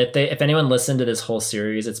anyone if anyone listened to this whole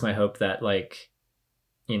series, it's my hope that like,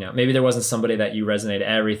 you know, maybe there wasn't somebody that you resonated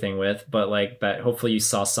everything with, but like that hopefully you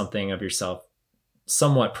saw something of yourself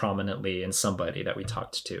somewhat prominently in somebody that we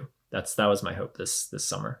talked to. That was my hope this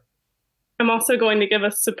summer. I'm also going to give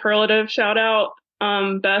a superlative shout out.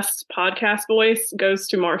 Best podcast voice goes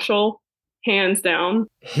to Marshall, hands down.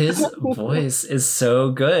 His voice is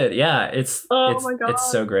so good. Yeah, it's my God.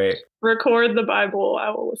 It's so great. Record the Bible. I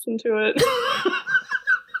will listen to it.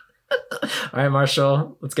 All right,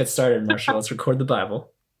 Marshall, let's get started. Marshall, let's record the Bible.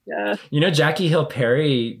 Yeah. You know, Jackie Hill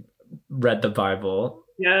Perry read the Bible.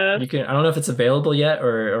 Yeah. You can. I don't know if it's available yet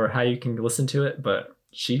or how you can listen to it, but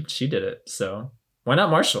she did it. So why not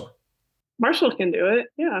Marshall? Marshall can do it.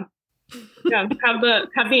 Yeah. Yeah. Have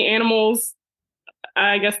the animals.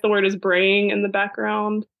 I guess the word is braying in the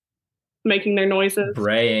background, making their noises.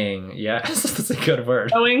 Braying. Yes, that's a good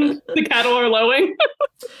word. Lowing. The cattle are lowing.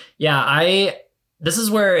 Yeah, this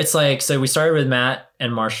is where it's like, so we started with Matt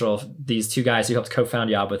and Marshall, these two guys who helped co-found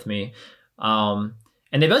Yob with me. And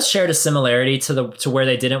they both shared a similarity to where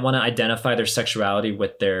they didn't want to identify their sexuality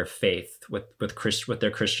with their faith, with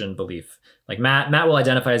their Christian belief. Like Matt will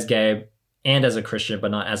identify as gay and as a Christian, but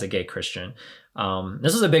not as a gay Christian.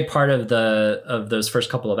 This was a big part of those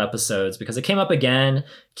first couple of episodes because it came up again.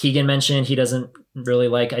 Keegan mentioned he doesn't really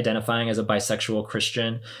like identifying as a bisexual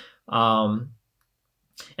Christian. And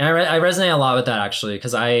I resonate a lot with that actually,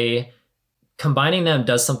 because combining them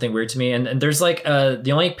does something weird to me. And there's like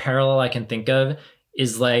the only parallel I can think of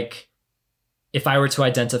is like if I were to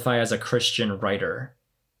identify as a Christian writer,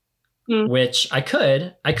 which I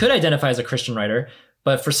could identify as a Christian writer,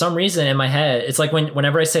 but for some reason in my head, it's like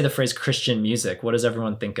whenever I say the phrase Christian music, what does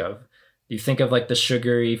everyone think of? You think of like the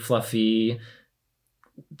sugary, fluffy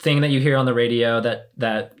thing that you hear on the radio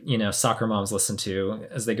that you know soccer moms listen to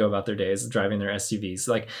as they go about their days driving their SUVs.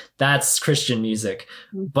 Like that's Christian music.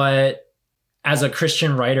 But as a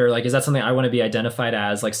Christian writer, like is that something I want to be identified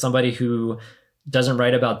as? Like somebody who doesn't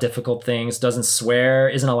write about difficult things, doesn't swear,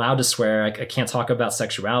 isn't allowed to swear. I can't talk about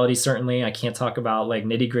sexuality, certainly. I can't talk about like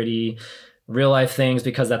nitty-gritty real life things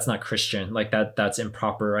because that's not Christian. Like that's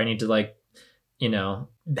improper. I need to like, you know,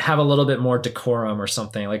 have a little bit more decorum or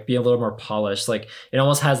something, like be a little more polished. Like it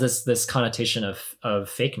almost has this connotation of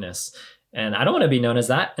fakeness. And I don't want to be known as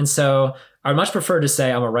that. And so I'd much prefer to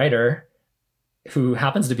say I'm a writer who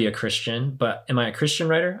happens to be a Christian, but am I a Christian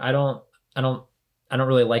writer? I don't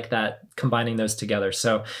really like that, combining those together.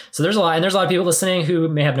 So there's a lot of people listening who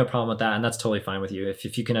may have no problem with that. And that's totally fine with you.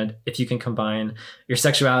 If you can combine your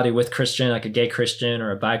sexuality with Christian, like a gay Christian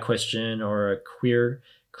or a bi Christian or a queer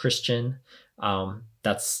Christian,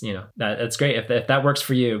 that's, you know, that's great if that works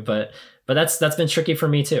for you, but that's been tricky for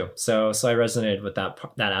me too. So I resonated with that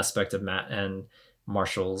aspect of Matt and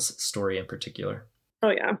Marshall's story in particular. Oh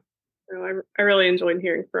yeah. I really enjoyed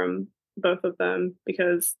hearing from both of them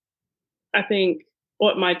because I think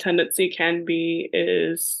what my tendency can be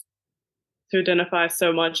is to identify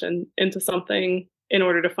so much into something in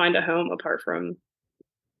order to find a home apart from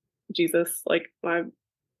Jesus, like my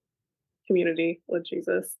community with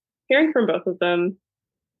Jesus. Hearing from both of them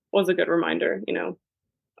was a good reminder, you know,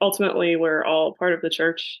 ultimately we're all part of the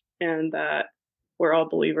church and that we're all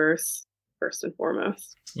believers first and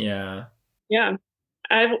foremost. Yeah. Yeah.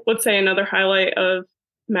 I would say another highlight of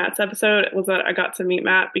Matt's episode was that I got to meet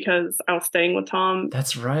Matt because I was staying with Tom.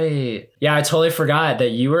 That's right. Yeah, I totally forgot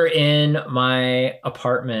that you were in my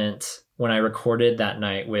apartment when I recorded that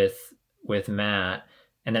night with Matt.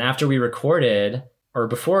 And then after we recorded, or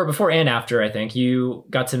before and after, I think you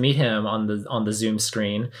got to meet him on the Zoom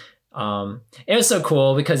screen. It was so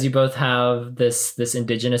cool because you both have this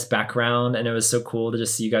indigenous background, and it was so cool to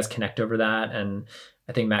just see you guys connect over that. And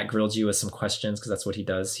I think Matt grilled you with some questions because that's what he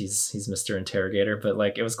does. He's Mr. Interrogator. But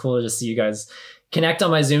like it was cool to just see you guys connect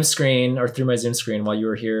on my Zoom screen or through my Zoom screen while you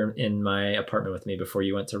were here in my apartment with me before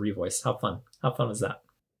you went to Revoice. How fun was that?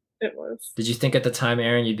 It was. Did you think at the time,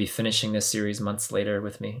 Erin, you'd be finishing this series months later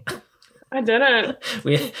with me? I didn't.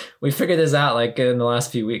 We figured this out like in the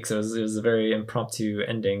last few weeks. It was a very impromptu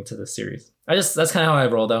ending to the series. That's kind of how I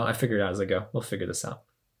roll though. I figured it out as I go. We'll figure this out.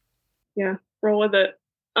 Yeah, roll with it.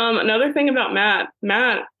 Another thing about Matt,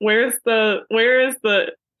 where is the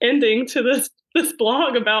ending to this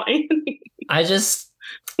blog about Andy? I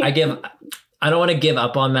don't want to give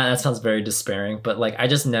up on Matt. That sounds very despairing, but like I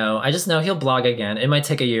just know he'll blog again. It might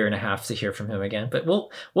take a year and a half to hear from him again, but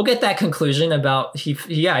we'll get that conclusion about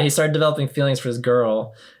he started developing feelings for his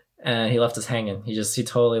girl and he left us hanging. He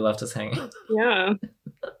totally left us hanging. Yeah.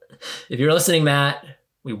 If you're listening, Matt,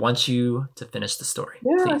 we want you to finish the story.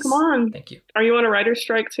 Yeah, please. Come on. Thank you. Are you on a writer's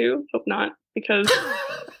strike too? Hope not, because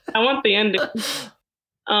I want the ending.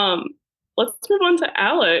 Let's move on to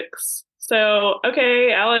Alex. So,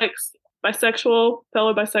 okay, Alex, bisexual,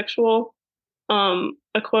 fellow bisexual.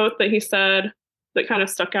 A quote that he said that kind of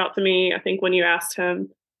stuck out to me, I think, when you asked him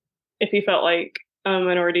if he felt like a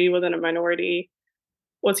minority within a minority,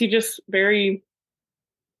 was he just very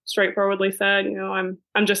straightforwardly said, I'm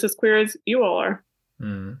just as queer as you all are.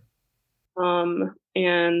 Mm.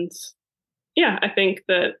 And yeah, I think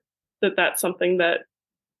that's something that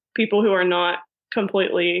people who are not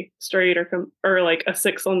completely straight or like a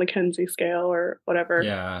 6 on the Kinsey scale or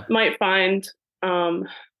whatever might find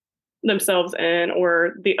themselves in,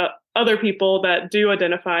 or the other people that do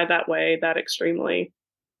identify that way, that extremely,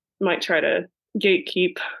 might try to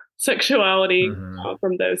gatekeep sexuality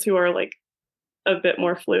from those who are like a bit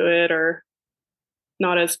more fluid or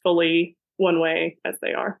not as fully one way as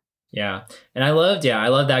they are. Yeah. And I loved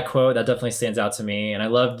that quote. That definitely stands out to me. And I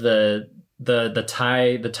loved the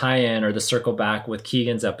tie-in or the circle back with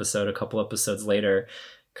Keegan's episode a couple episodes later,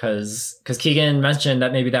 because Keegan mentioned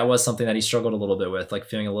that maybe that was something that he struggled a little bit with, like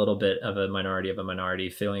feeling a little bit of a minority,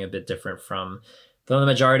 feeling a bit different from the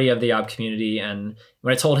majority of the Yob community. And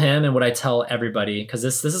what I told him and what I tell everybody, because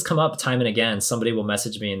this has come up time and again, somebody will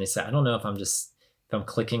message me and they say, I don't know if I'm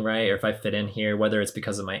clicking right or if I fit in here, whether it's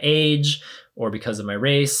because of my age or because of my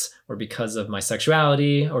race or because of my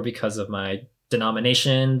sexuality or because of my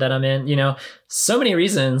denomination that I'm in, so many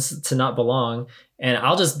reasons to not belong. And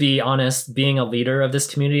I'll just be honest, being a leader of this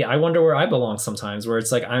community, I wonder where I belong sometimes, where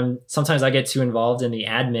it's like sometimes I get too involved in the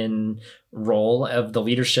admin role of the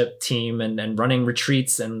leadership team and running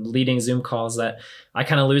retreats and leading Zoom calls that I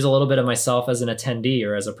kind of lose a little bit of myself as an attendee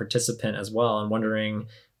or as a participant as well. And wondering,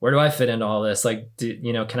 where do I fit into all this? Like,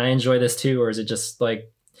 can I enjoy this too? Or is it just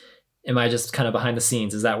like, am I just kind of behind the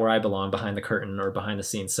scenes? Is that where I belong, behind the curtain or behind the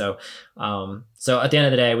scenes? So at the end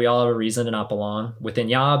of the day, we all have a reason to not belong within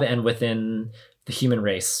Yob and within the human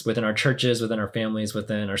race, within our churches, within our families,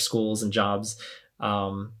 within our schools and jobs.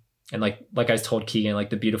 And like I told Keegan, like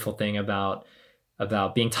the beautiful thing about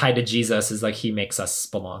being tied to Jesus is like, he makes us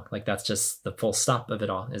belong. Like that's just the full stop of it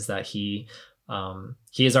all, is that he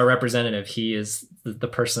is our representative. He is the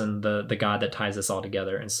person, the God that ties us all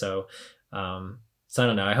together. And so I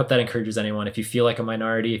don't know. I hope that encourages anyone. If you feel like a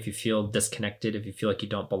minority, if you feel disconnected, if you feel like you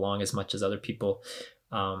don't belong as much as other people,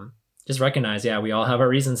 just recognize, we all have our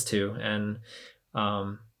reasons to. And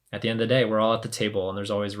at the end of the day, we're all at the table, and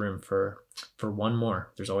there's always room for one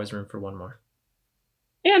more. There's always room for one more.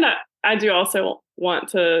 And I do also want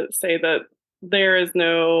to say that there is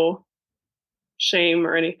no shame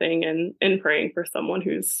or anything in praying for someone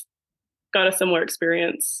who's got a similar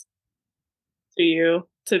experience to you,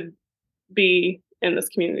 to be in this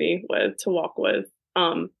community with, to walk with.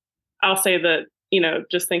 I'll say that,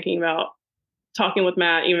 just thinking about talking with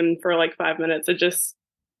Matt, even for like 5 minutes, it just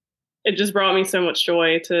brought me so much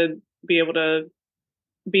joy to be able to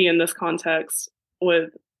be in this context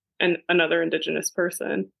with another Indigenous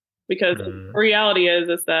person, because the reality is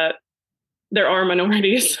that there are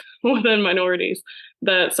minorities within minorities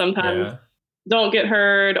that sometimes don't get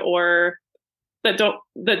heard, or that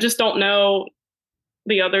just don't know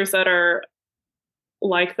the others that are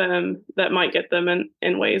like them, that might get them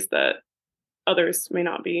in ways that others may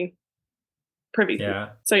not be privy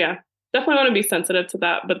to. So definitely want to be sensitive to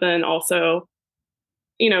that, but then also,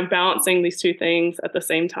 balancing these two things at the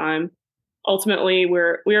same time. Ultimately,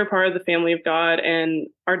 we are part of the family of God, and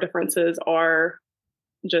our differences are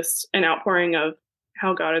just an outpouring of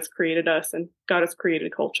how God has created us, and God has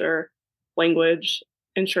created culture, language,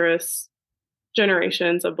 interests,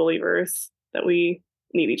 generations of believers, that we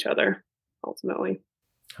need each other ultimately.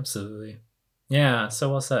 Absolutely. Yeah. So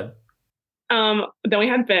well said. Then we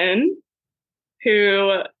had Ben,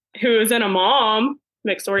 who is in a mom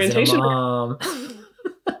mixed orientation.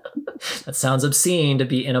 That sounds obscene to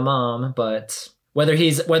be in a mom, but whether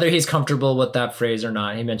he's comfortable with that phrase or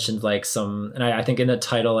not, he mentioned like and I think in the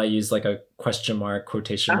title I used like a question mark,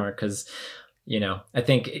 quotation mark, because I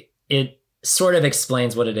think it sort of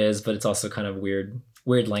explains what it is, but it's also kind of weird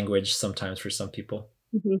language sometimes for some people.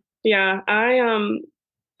 Mm-hmm. Yeah,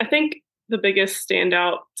 I think the biggest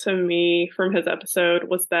standout to me from his episode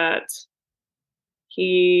was that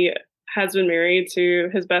he has been married to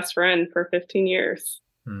his best friend for 15 years.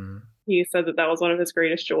 He said that was one of his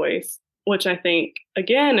greatest joys, which I think,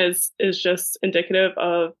 again, is just indicative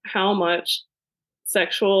of how much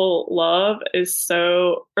sexual love is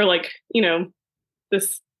so, or like,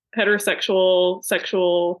 this heterosexual,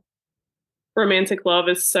 sexual, romantic love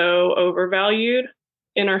is so overvalued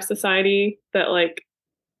in our society, that like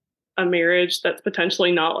a marriage that's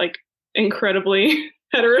potentially not like incredibly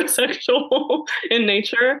heterosexual in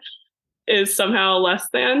nature is somehow less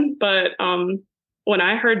than. But when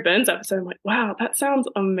I heard Ben's episode, I'm like, wow, that sounds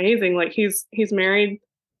amazing. Like he's married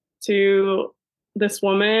to this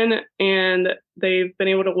woman and they've been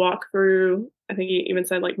able to walk through, I think he even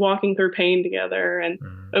said like walking through pain together and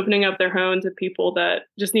opening up their home to people that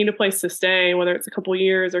just need a place to stay, whether it's a couple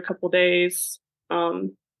years or a couple days.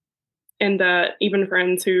 And that even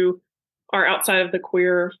friends who are outside of the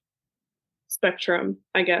queer spectrum,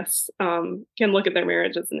 I guess, can look at their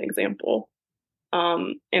marriage as an example.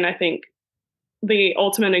 And I think the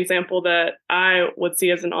ultimate example that I would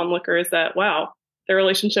see as an onlooker is that, wow, their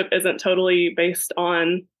relationship isn't totally based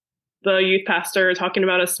on the youth pastor talking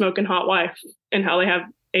about a smoking hot wife and how they have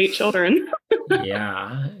 8 children.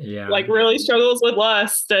 Yeah. Like really struggles with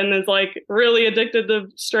lust and is like really addicted to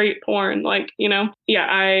straight porn. Like,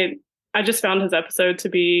 I just found his episode to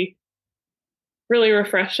be really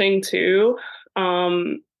refreshing too.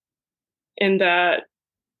 In that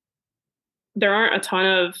there aren't a ton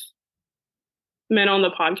of men on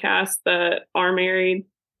the podcast that are married.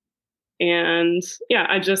 And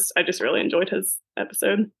I just really enjoyed his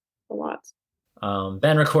episode a lot.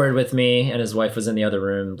 Ben recorded with me and his wife was in the other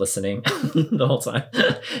room listening the whole time.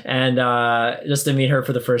 And just to meet her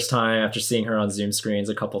for the first time after seeing her on Zoom screens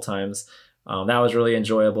a couple times, that was really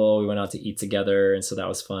enjoyable. We went out to eat together. And so that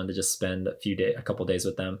was fun to just spend a couple days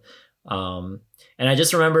with them. And I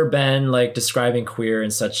just remember Ben like describing queer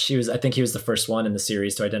and such. I think he was the first one in the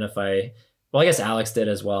series to identify, well, I guess Alex did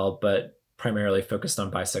as well, but primarily focused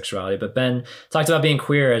on bisexuality. But Ben talked about being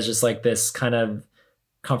queer as just like this kind of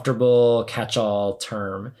comfortable catch-all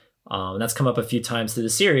term. And that's come up a few times through the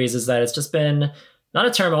series, is that it's just been not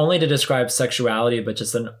a term only to describe sexuality, but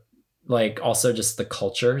just also just the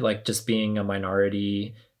culture, like just being a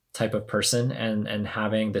minority type of person and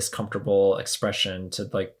having this comfortable expression to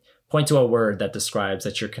like point to a word that describes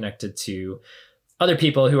that you're connected to other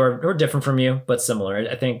people who are different from you, but similar.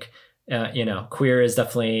 I think, queer is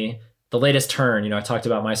definitely the latest turn. I talked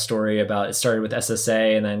about my story about it started with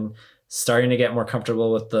SSA and then starting to get more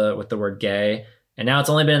comfortable with the word gay. And now it's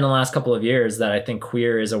only been in the last couple of years that I think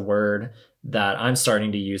queer is a word that I'm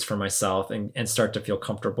starting to use for myself and start to feel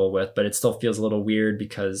comfortable with, but it still feels a little weird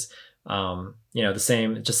because, the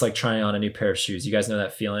same, just like trying on a new pair of shoes. You guys know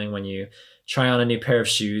that feeling when you try on a new pair of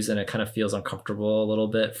shoes and it kind of feels uncomfortable a little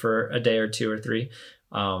bit for a day or 2 or 3.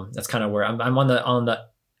 That's kind of where I'm on the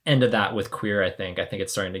end of that with queer. I think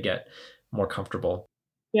it's starting to get more comfortable.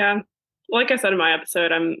 Yeah. Like I said in my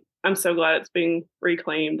episode, I'm so glad it's being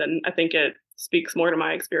reclaimed. And I think it speaks more to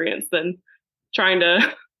my experience than trying to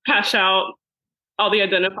hash out all the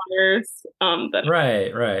identifiers.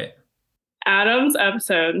 Right. Adam's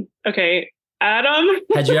episode. Okay. Adam.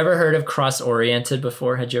 Had you ever heard of cross-oriented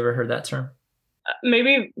before? Had you ever heard that term?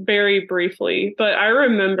 Maybe very briefly, but I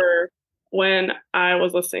remember when I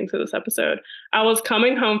was listening to this episode, I was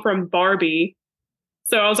coming home from Barbie.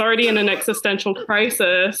 So I was already in an existential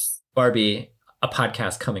crisis. Barbie, a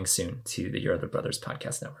podcast coming soon to the Your Other Brothers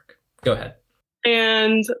podcast network. Go ahead.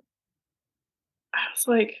 And I was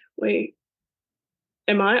like, wait,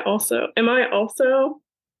 am I also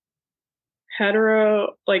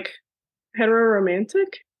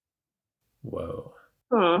hetero-romantic? Whoa.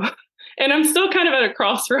 Huh. And I'm still kind of at a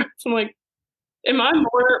crossroads. I'm like, am I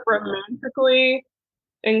more romantically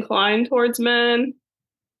inclined towards men?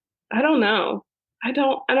 I don't know. I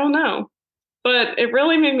don't know. But it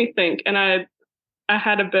really made me think. And I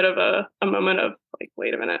had a bit of a moment of like,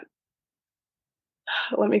 wait a minute.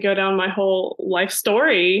 Let me go down my whole life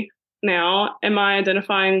story now. Am I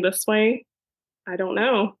identifying this way? I don't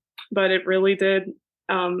know. But it really did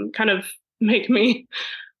kind of make me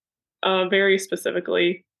very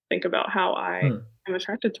specifically think about how I am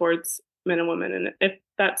attracted towards men and women. And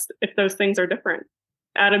if those things are different.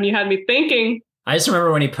 Adam, you had me thinking. I just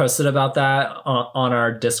remember when he posted about that on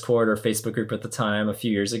our Discord or Facebook group at the time a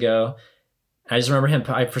few years ago. I just remember him,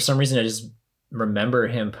 for some reason, I just remember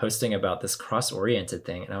him posting about this cross-oriented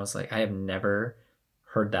thing. And I was like, I have never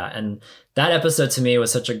heard that. And that episode to me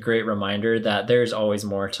was such a great reminder that there's always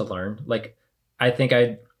more to learn. Like, I don't think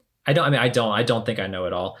I know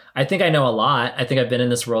it all. I think I know a lot. I think I've been in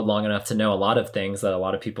this world long enough to know a lot of things that a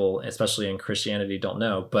lot of people, especially in Christianity, don't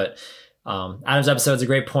know. But Adam's episode is a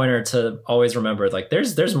great pointer to always remember, like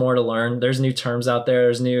there's more to learn. There's new terms out there.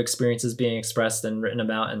 There's new experiences being expressed and written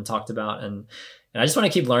about and talked about. And I just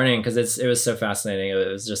want to keep learning because it was so fascinating. It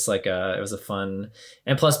was just like it was a fun,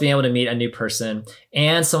 and plus being able to meet a new person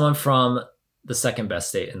and someone from the second best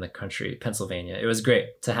state in the country, Pennsylvania. It was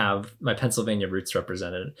great to have my Pennsylvania roots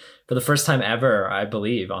represented for the first time ever, I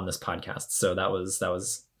believe, on this podcast. So that was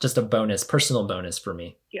just a personal bonus for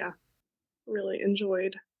me. Yeah, really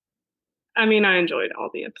enjoyed. I mean, I enjoyed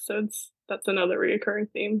all the episodes. That's another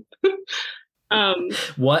reoccurring theme.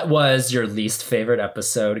 What was your least favorite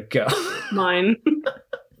episode? Go. Mine.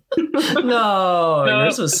 No,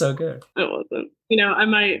 yours was so good. It wasn't.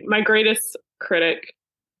 I'm my greatest critic,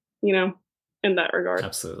 in that regard.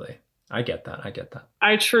 Absolutely. I get that.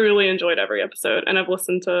 I truly enjoyed every episode, and I've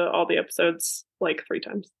listened to all the episodes like 3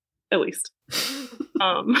 times, at least.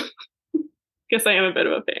 Guess I am a bit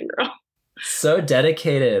of a fangirl. So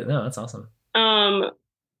dedicated. No, that's awesome.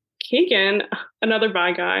 Keegan, another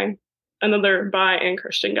bi guy, another bi and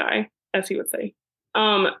Christian guy, as he would say.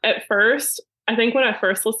 At first, I think when I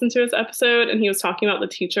first listened to his episode and he was talking about the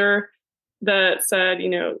teacher that said,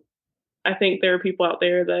 I think there are people out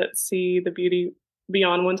there that see the beauty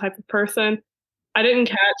beyond one type of person. I didn't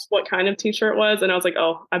catch what kind of teacher it was. And I was like,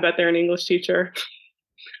 oh, I bet they're an English teacher.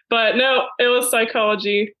 But no, it was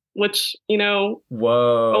psychology, which, whoa,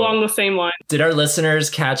 along the same line. Did our listeners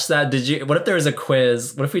catch that? What if there was a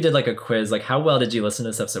quiz? What if we did like a quiz? Like, how well did you listen to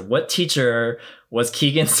this episode? What teacher was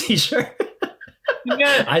Keegan's teacher?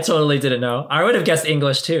 Yeah. I totally didn't know. I would have guessed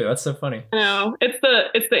English too. That's so funny. No, it's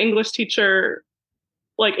the English teacher,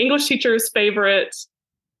 like English teacher's favorite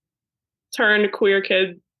turned queer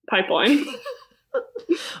kid pipeline.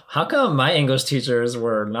 How come my English teachers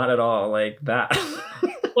were not at all like that?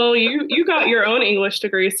 Well, you got your own English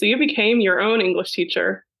degree, so you became your own English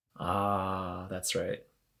teacher. Ah, that's right.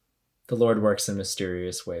 The Lord works in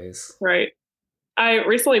mysterious ways. Right. I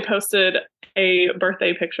recently posted a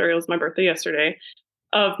birthday picture. It was my birthday yesterday,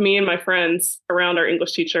 of me and my friends around our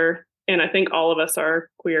English teacher. And I think all of us are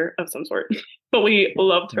queer of some sort, but we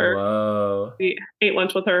loved her. Whoa. We ate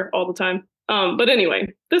lunch with her all the time. But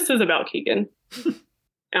anyway, this is about Keegan.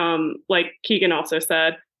 Like Keegan also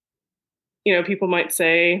said, people might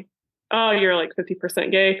say, oh, you're like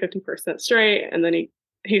 50% gay, 50% straight. And then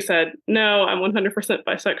he said, no, I'm 100%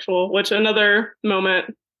 bisexual, which another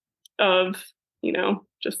moment of,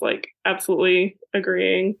 just like absolutely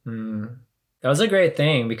agreeing. That was a great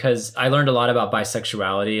thing because I learned a lot about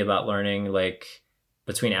bisexuality, about learning like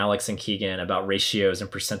between Alex and Keegan about ratios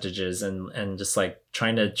and percentages and just like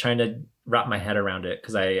trying to wrap my head around it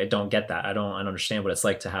because I don't get that. I don't understand what it's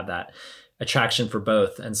like to have that attraction for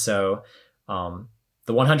both. And so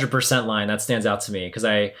the 100% line that stands out to me because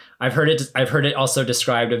I've heard it also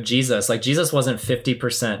described of Jesus. Like Jesus wasn't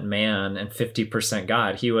 50% man and 50%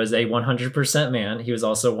 God. He was a 100% man. He was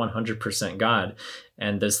also 100% God.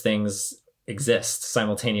 And those things exist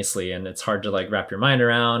simultaneously, and it's hard to like wrap your mind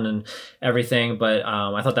around and everything. But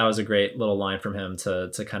I thought that was a great little line from him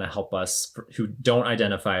to kind of help us who don't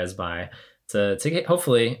identify as bi to get,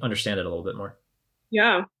 hopefully understand it a little bit more.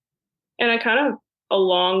 Yeah. And I kind of,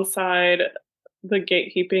 alongside the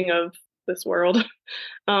gatekeeping of this world,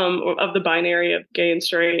 of the binary of gay and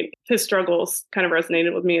straight, his struggles kind of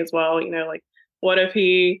resonated with me as well. Like what if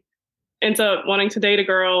he ends up wanting to date a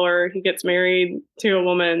girl or he gets married to a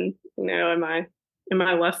woman? Am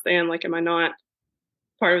I less than, like, am I not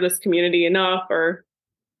part of this community enough? Or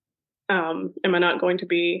am I not going to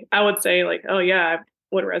be, I would say like, oh yeah, I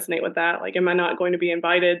would resonate with that. Like, am I not going to be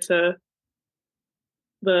invited to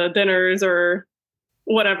the dinners or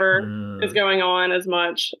whatever is going on as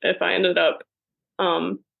much if I ended up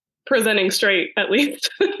presenting straight, at least?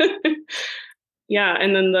 Yeah.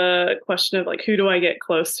 And then the question of like, who do I get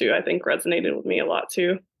close to, I think resonated with me a lot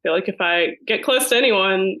too. I feel like if I get close to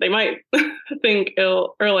anyone, they might think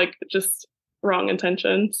ill or like just wrong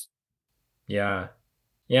intentions. Yeah.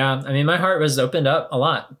 Yeah. I mean, my heart was opened up a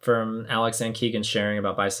lot from Alex and Keegan sharing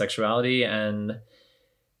about bisexuality and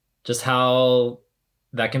just how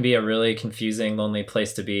that can be a really confusing, lonely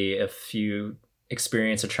place to be if you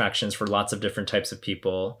experience attractions for lots of different types of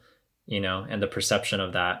people, and the perception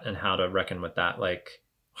of that and how to reckon with that. Like,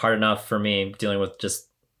 hard enough for me dealing with just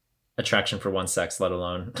attraction for one sex, let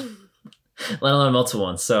alone multiple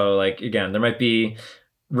ones. So like, again, there might be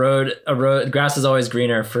grass is always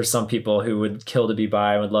greener for some people who would kill to be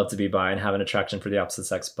bi and would love to be bi and have an attraction for the opposite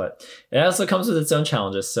sex, but it also comes with its own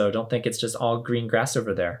challenges. So don't think it's just all green grass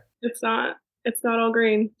over there. It's not all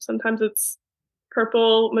green. Sometimes it's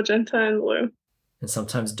purple, magenta, and blue. And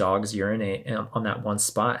sometimes dogs urinate on that one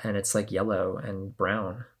spot and it's like yellow and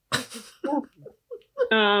brown.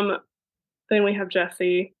 Then we have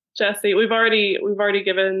Jesse. We've already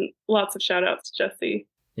given lots of shout outs to Jesse.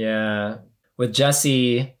 Yeah. With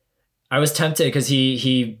Jesse, I was tempted because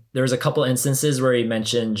there was a couple instances where he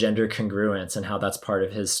mentioned gender congruence and how that's part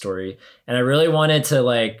of his story. And I really wanted to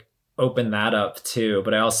like open that up too.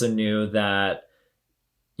 But I also knew that,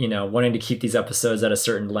 wanting to keep these episodes at a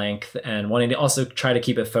certain length and wanting to also try to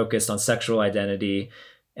keep it focused on sexual identity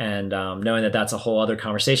and knowing that that's a whole other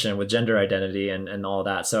conversation with gender identity and all of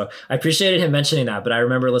that. So I appreciated him mentioning that, but I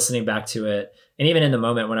remember listening back to it And even in the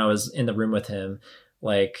moment when I was in the room with him,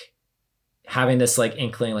 like having this like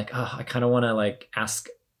inkling, like, oh, I kind of want to like ask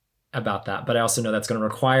about that, but I also know that's going to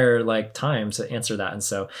require like time to answer that. And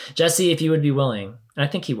so Jesse, if you would be willing, and I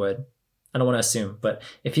think he would, I don't want to assume, but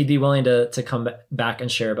if he'd be willing to come back and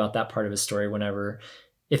share about that part of his story whenever,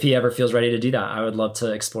 if he ever feels ready to do that, I would love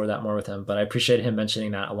to explore that more with him. But I appreciate him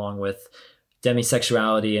mentioning that along with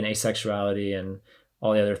demisexuality and asexuality and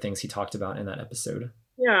all the other things he talked about in that episode.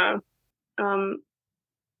 Yeah. Kind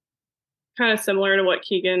of similar to what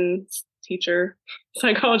Keegan's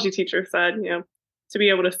psychology teacher said, to be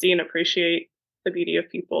able to see and appreciate the beauty of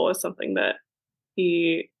people is something that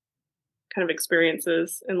he kind of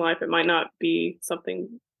experiences in life. It might not be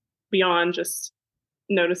something beyond just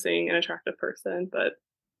noticing an attractive person, but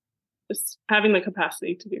just having the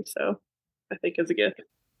capacity to do so, I think, is a gift.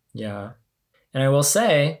 Yeah. And I will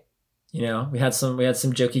say, we had some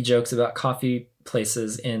jokey jokes about coffee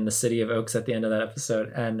places in the city of Oaks at the end of that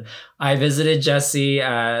episode. And I visited Jesse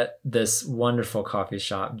at this wonderful coffee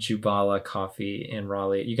shop, Jubala Coffee in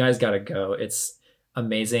Raleigh. You guys got to go. It's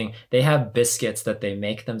amazing. They have biscuits that they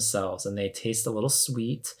make themselves and they taste a little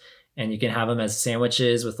sweet, and you can have them as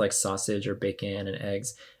sandwiches with like sausage or bacon and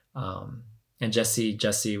eggs. And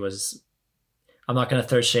Jesse was, I'm not going to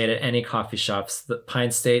throw shade at any coffee shops. The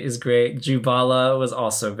Pine State is great. Jubala was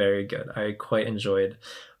also very good. I quite enjoyed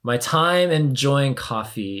my time enjoying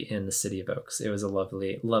coffee in the city of Oaks. It was a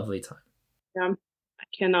lovely, lovely time. Yeah, I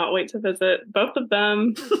cannot wait to visit both of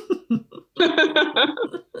them.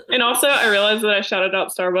 And also, I realized that I shouted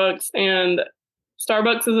out Starbucks, and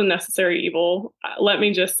Starbucks is a necessary evil. Let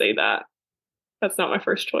me just say that. That's not my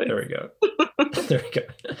first choice. There we go. There we go.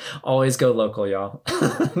 Always go local, y'all,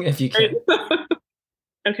 if you can.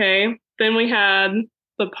 Okay. Then we had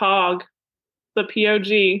the POG, the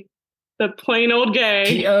POG, the plain old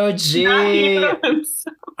gay. POG.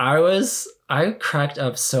 I cracked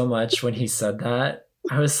up so much when he said that.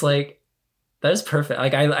 I was like, that is perfect.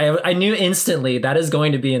 Like I knew instantly that is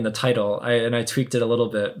going to be in the title. I tweaked it a little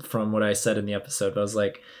bit from what I said in the episode. But I was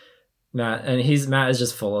like, Matt is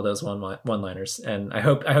just full of those one-liners, and I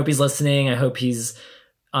hope he's listening. I hope he's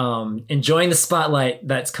enjoying the spotlight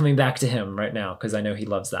that's coming back to him right now, because I know he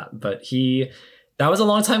loves that. But that was a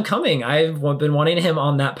long time coming. I've been wanting him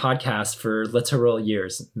on that podcast for literal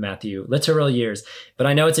years, Matthew, literal years. But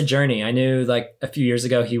I know it's a journey. I knew like a few years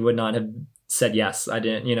ago he would not have said yes. I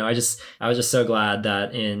didn't. I was just so glad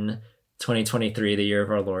that in 2023, the year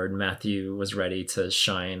of our Lord, Matthew was ready to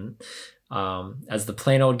shine. As the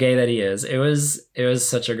plain old gay that he is. It was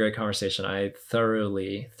such a great conversation. I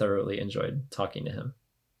thoroughly enjoyed talking to him.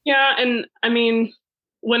 Yeah, and I mean,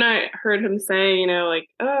 when I heard him say,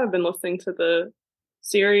 I've been listening to the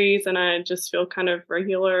series and I just feel kind of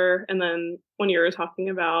regular, and then when you were talking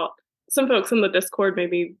about some folks in the Discord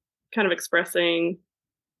maybe kind of expressing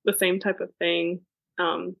the same type of thing,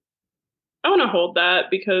 I want to hold that,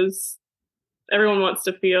 because everyone wants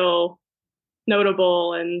to feel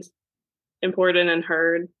notable and important and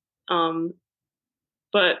heard.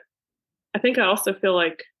 But I think I also feel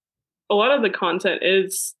like a lot of the content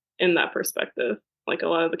is in that perspective. Like a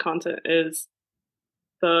lot of the content is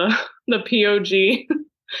the POG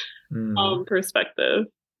perspective.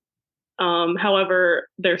 However,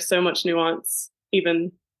 there's so much nuance,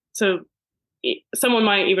 even so someone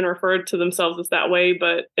might even refer to themselves as that way,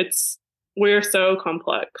 but we're so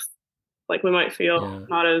complex. Like we might feel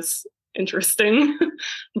not as interesting,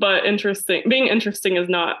 but being interesting is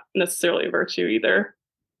not necessarily a virtue either.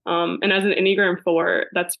 And as an Enneagram 4,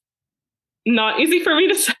 that's not easy for me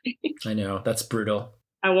to say. I know, that's brutal.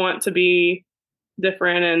 I want to be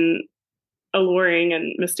different and alluring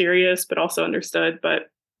and mysterious, but also understood. But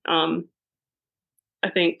I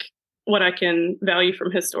think what I can value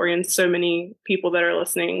from his story, and so many people that are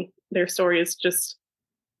listening, their story is just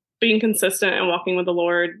being consistent and walking with the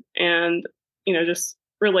Lord, and just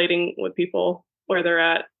relating with people where they're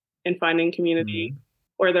at and finding community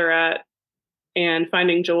where they're at, and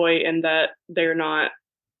finding joy in that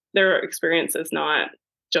their experience is not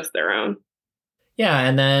just their own. Yeah.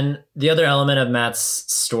 And then the other element of Matt's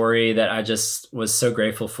story that I just was so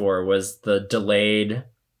grateful for was the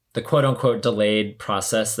quote unquote delayed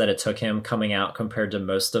process that it took him coming out compared to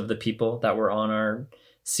most of the people that were on our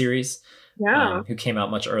series. Yeah. Who came out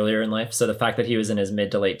much earlier in life. So the fact that he was in his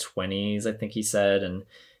mid to late 20s, I think he said, and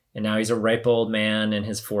now he's a ripe old man in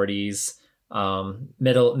his 40s,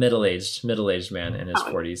 middle-aged man in his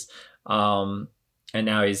 40s. And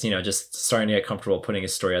now he's, just starting to get comfortable putting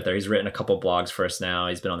his story out there. He's written a couple blogs for us now.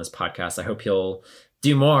 He's been on this podcast. I hope he'll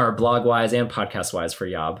do more blog-wise and podcast-wise for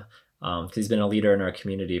Yob, because he's been a leader in our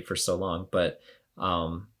community for so long. But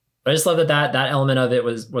I just love that element of it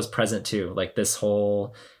was present too. Like this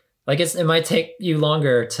whole, like it might take you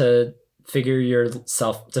longer to figure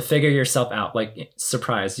yourself out. Like,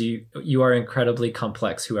 surprise, you are incredibly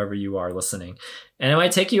complex, whoever you are listening, and it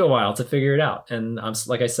might take you a while to figure it out. And I'm,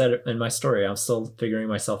 like I said in my story, I'm still figuring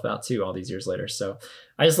myself out too all these years later. So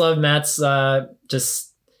I just love Matt's just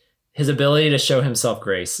his ability to show himself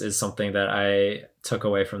grace is something that I took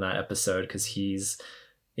away from that episode, because he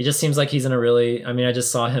just seems like he's in a really, I mean, I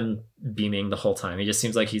just saw him beaming the whole time. He just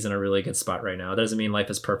seems like he's in a really good spot right now. It doesn't mean life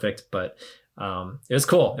is perfect, but it was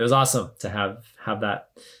cool. It was awesome to have that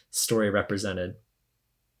story represented.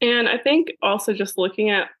 And I think also just looking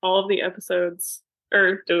at all of the episodes,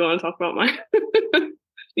 or do we want to talk about mine?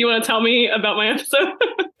 You want to tell me about my episode?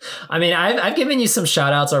 I mean, I've given you some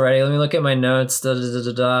shout outs already. Let me look at my notes.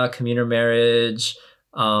 Commuter marriage.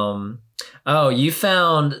 Oh, you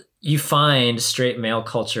find straight male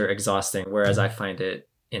culture exhausting, whereas I find it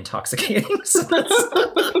intoxicating. So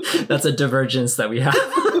that's a divergence that we have.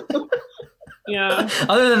 Yeah.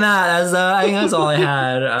 Other than that, I think that's all I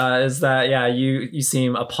had. Is that, yeah, you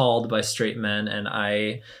seem appalled by straight men, and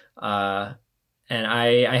I have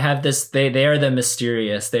this. They are the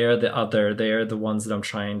mysterious. They are the other. They are the ones that I'm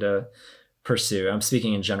trying to pursue. I'm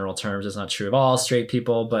speaking in general terms. It's not true of all straight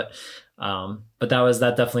people, but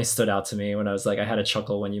that definitely stood out to me when I was like, I had a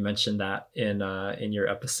chuckle when you mentioned that in your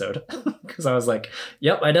episode, because I was like,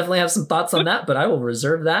 yep, I definitely have some thoughts on that, but I will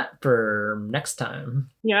reserve that for next time.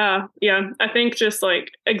 Yeah. I think just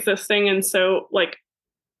like existing and so like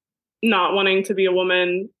not wanting to be a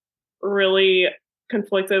woman, really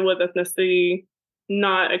conflicted with ethnicity,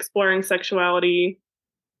 not exploring sexuality,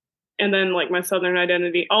 and then like my Southern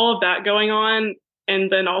identity, all of that going on,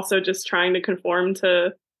 and then also just trying to conform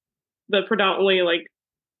to the predominantly like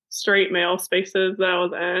straight male spaces that I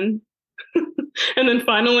was in. And then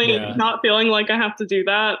finally not feeling like I have to do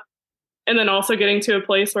that. And then also getting to a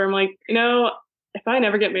place where I'm like, if I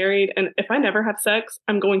never get married and if I never have sex,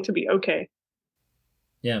 I'm going to be okay.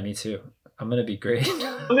 Yeah, me too. I'm going to be great.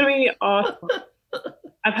 I'm going to be awesome.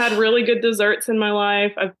 I've had really good desserts in my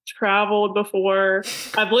life. I've traveled before.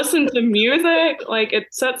 I've listened to music. Like, it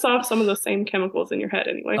sets off some of the same chemicals in your head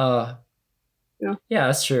anyway. Yeah,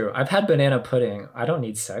 that's true. I've had banana pudding. I don't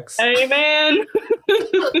need sex. Amen.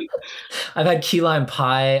 I've had key lime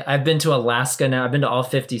pie. I've been to Alaska now. I've been to all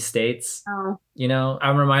 50 states. Oh.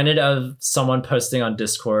 I'm reminded of someone posting on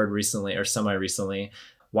Discord recently, or semi-recently,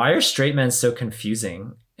 why are straight men so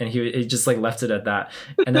confusing? And he just like left it at that.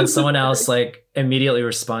 And then someone else like immediately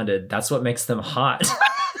responded, that's what makes them hot.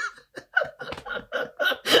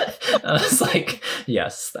 I was like,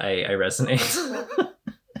 yes, I resonate.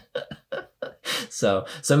 So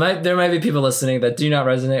there might be people listening that do not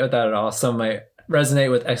resonate with that at all. Some might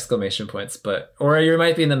resonate with exclamation points, or you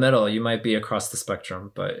might be in the middle. You might be across the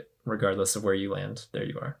spectrum, but regardless of where you land, there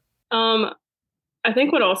you are. I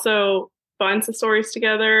think what also binds the stories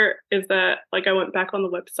together is that, like, I went back on the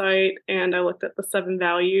website and I looked at the 7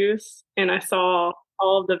 values, and I saw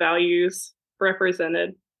all of the values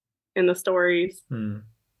represented in the stories,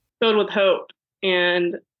 filled with hope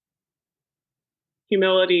and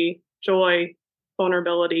humility, joy,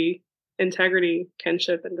 vulnerability, integrity,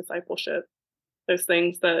 kinship, and discipleship. Those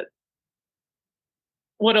things that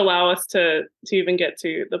would allow us to even get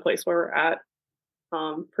to the place where we're at,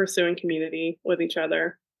 pursuing community with each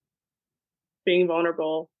other, being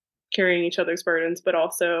vulnerable, carrying each other's burdens, but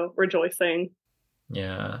also rejoicing.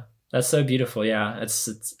 Yeah, that's so beautiful. Yeah,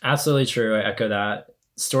 it's absolutely true. I echo that.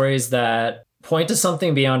 Stories that point to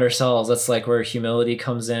something beyond ourselves. That's like where humility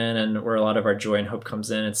comes in, and where a lot of our joy and hope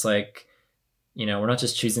comes in. It's like, we're not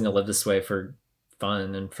just choosing to live this way for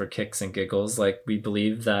fun and for kicks and giggles. Like, we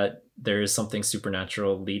believe that there is something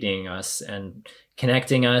supernatural leading us and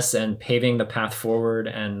connecting us and paving the path forward.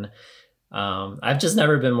 And I've just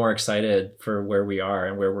never been more excited for where we are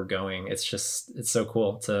and where we're going. It's so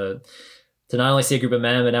cool to not only see a group of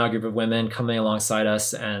men, but now a group of women coming alongside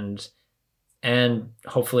us and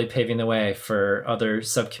hopefully paving the way for other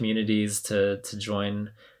sub communities to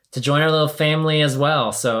join our little family as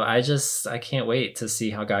well. So I can't wait to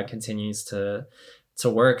see how God continues to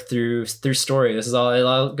work through story. It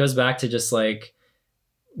all goes back to just like,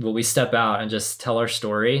 will we step out and just tell our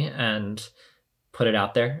story and put it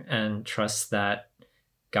out there and trust that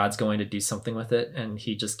God's going to do something with it, and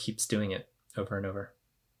he just keeps doing it over and over.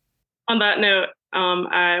 On that note,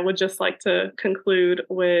 I would just like to conclude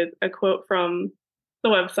with a quote from the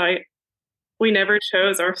website. We never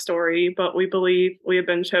chose our story, but we believe we have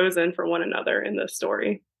been chosen for one another in this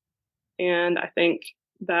story. And I think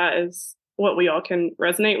that is what we all can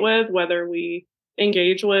resonate with, whether we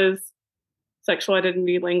engage with sexual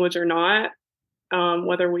identity language or not.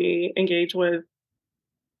 whether we engage with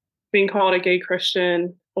being called a gay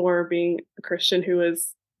Christian or being a Christian who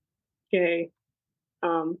is gay,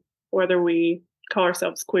 whether we call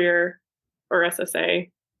ourselves queer or SSA,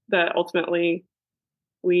 that ultimately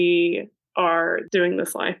we are doing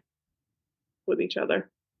this life with each other,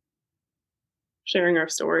 sharing our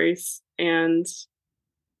stories and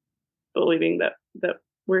believing that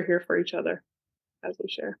we're here for each other as we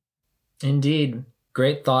share. Indeed.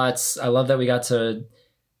 Great thoughts. I love that we got to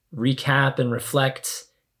recap and reflect,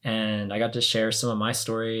 and I got to share some of my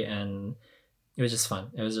story, and it was just fun.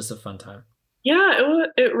 It was just a fun time. Yeah,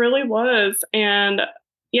 it really was. And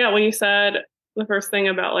yeah, when you said the first thing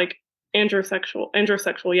about like androsexual,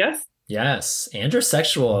 yes? Yes,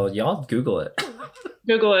 androsexual. Y'all Google it.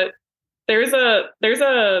 Google it. There's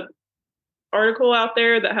a article out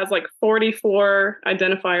there that has like 44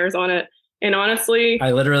 identifiers on it. And honestly,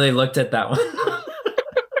 I literally looked at that one.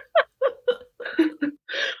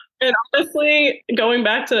 And honestly, going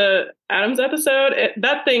back to Adam's episode,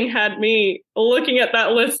 that thing had me looking at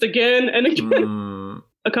that list again and again.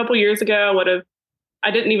 A couple years ago,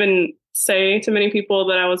 I didn't even say to many people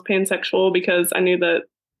that I was pansexual because I knew that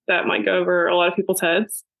might go over a lot of people's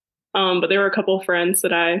heads. But there were a couple of friends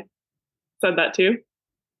that I said that to.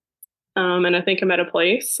 And I think I'm at a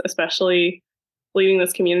place, especially leading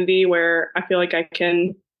this community, where I feel like I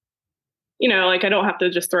can, like I don't have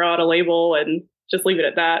to just throw out a label and just leave it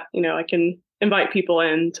at that. I can invite people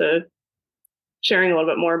in to sharing a little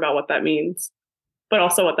bit more about what that means, but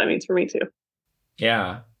also what that means for me too.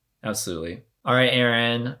 Yeah, absolutely. All right,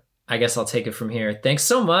 Erin, I guess I'll take it from here. Thanks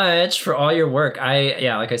so much for all your work.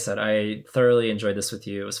 Like I said, I thoroughly enjoyed this with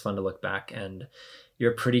you. It was fun to look back, and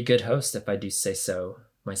you're a pretty good host, if I do say so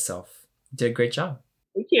myself. You did a great job.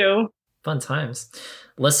 Thank you. Fun times.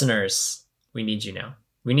 Listeners, we need you now.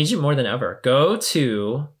 We need you more than ever. Go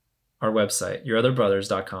to our website,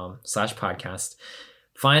 yourotherbrothers.com/podcast.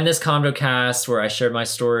 Find this ConvoCast where I shared my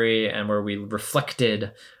story and where we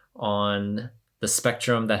reflected on the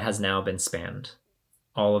spectrum that has now been spanned.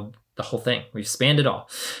 All of the whole thing. We've spanned it all.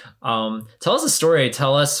 Tell us a story.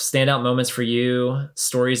 Tell us standout moments for you,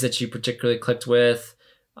 stories that you particularly clicked with.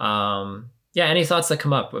 Any thoughts that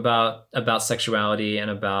come up about sexuality and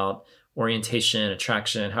about orientation,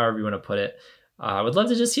 attraction, however you want to put it. I would love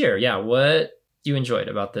to just hear, what you enjoyed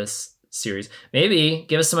about this series. Maybe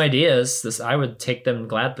give us some ideas. I would take them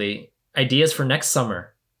gladly. Ideas for next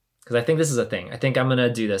summer, because I think this is a thing. I think I'm going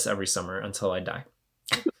to do this every summer until I die.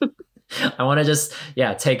 I want to just,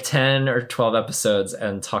 take 10 or 12 episodes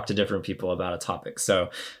and talk to different people about a topic. So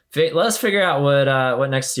let us figure out what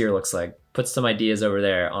next year looks like. Put some ideas over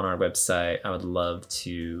there on our website. I would love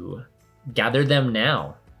to gather them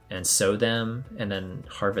now and sow them and then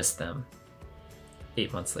harvest them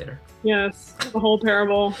 8 months later. Yes, the whole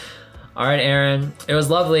parable. All right, Erin, it was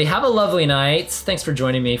lovely. Have a lovely night. Thanks for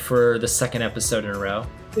joining me for the second episode in a row.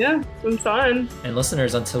 Yeah, it's been fun. And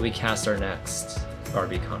listeners, until we cast our next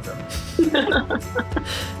Barbie Convo.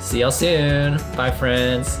 See y'all soon. Bye,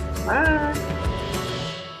 friends. Bye.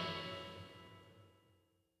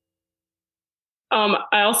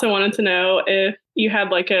 I also wanted to know if you had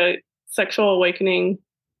like a sexual awakening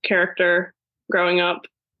character growing up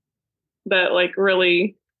that like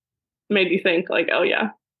really made you think like, oh yeah,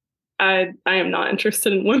 I am not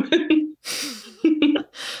interested in women.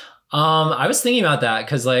 I was thinking about that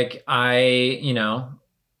because like after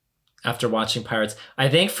watching Pirates, I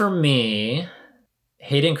think for me,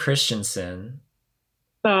 Hayden Christensen.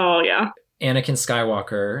 Oh yeah. Anakin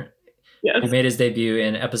Skywalker. Yes. He made his debut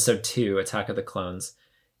in episode 2, Attack of the Clones.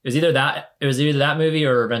 It was either that movie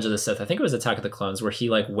or Revenge of the Sith. I think it was Attack of the Clones, where he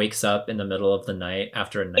like wakes up in the middle of the night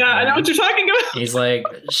after a nightmare. Yeah, I know what you're talking about. He's like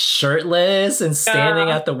shirtless and standing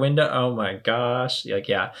at the window. Oh my gosh.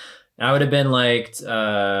 I would have been like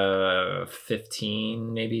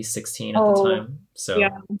 15, maybe 16 at the time. So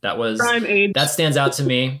that was prime age. That stands out to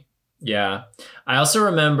me. Yeah. I also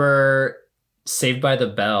remember Saved by the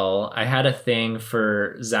Bell. I had a thing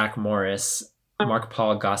for Zach Morris, Mark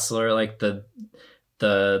Paul Gosselaar, like the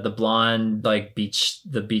blonde, like beach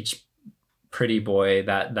pretty boy,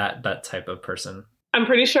 that type of person. I'm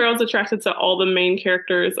pretty sure I was attracted to all the main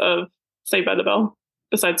characters of Saved by the Bell,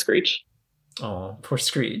 besides Screech. Oh, poor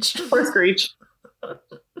Screech. Poor Screech.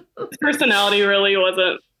 His personality really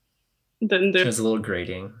didn't do. It was a little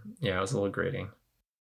grating. Yeah, it was a little grating.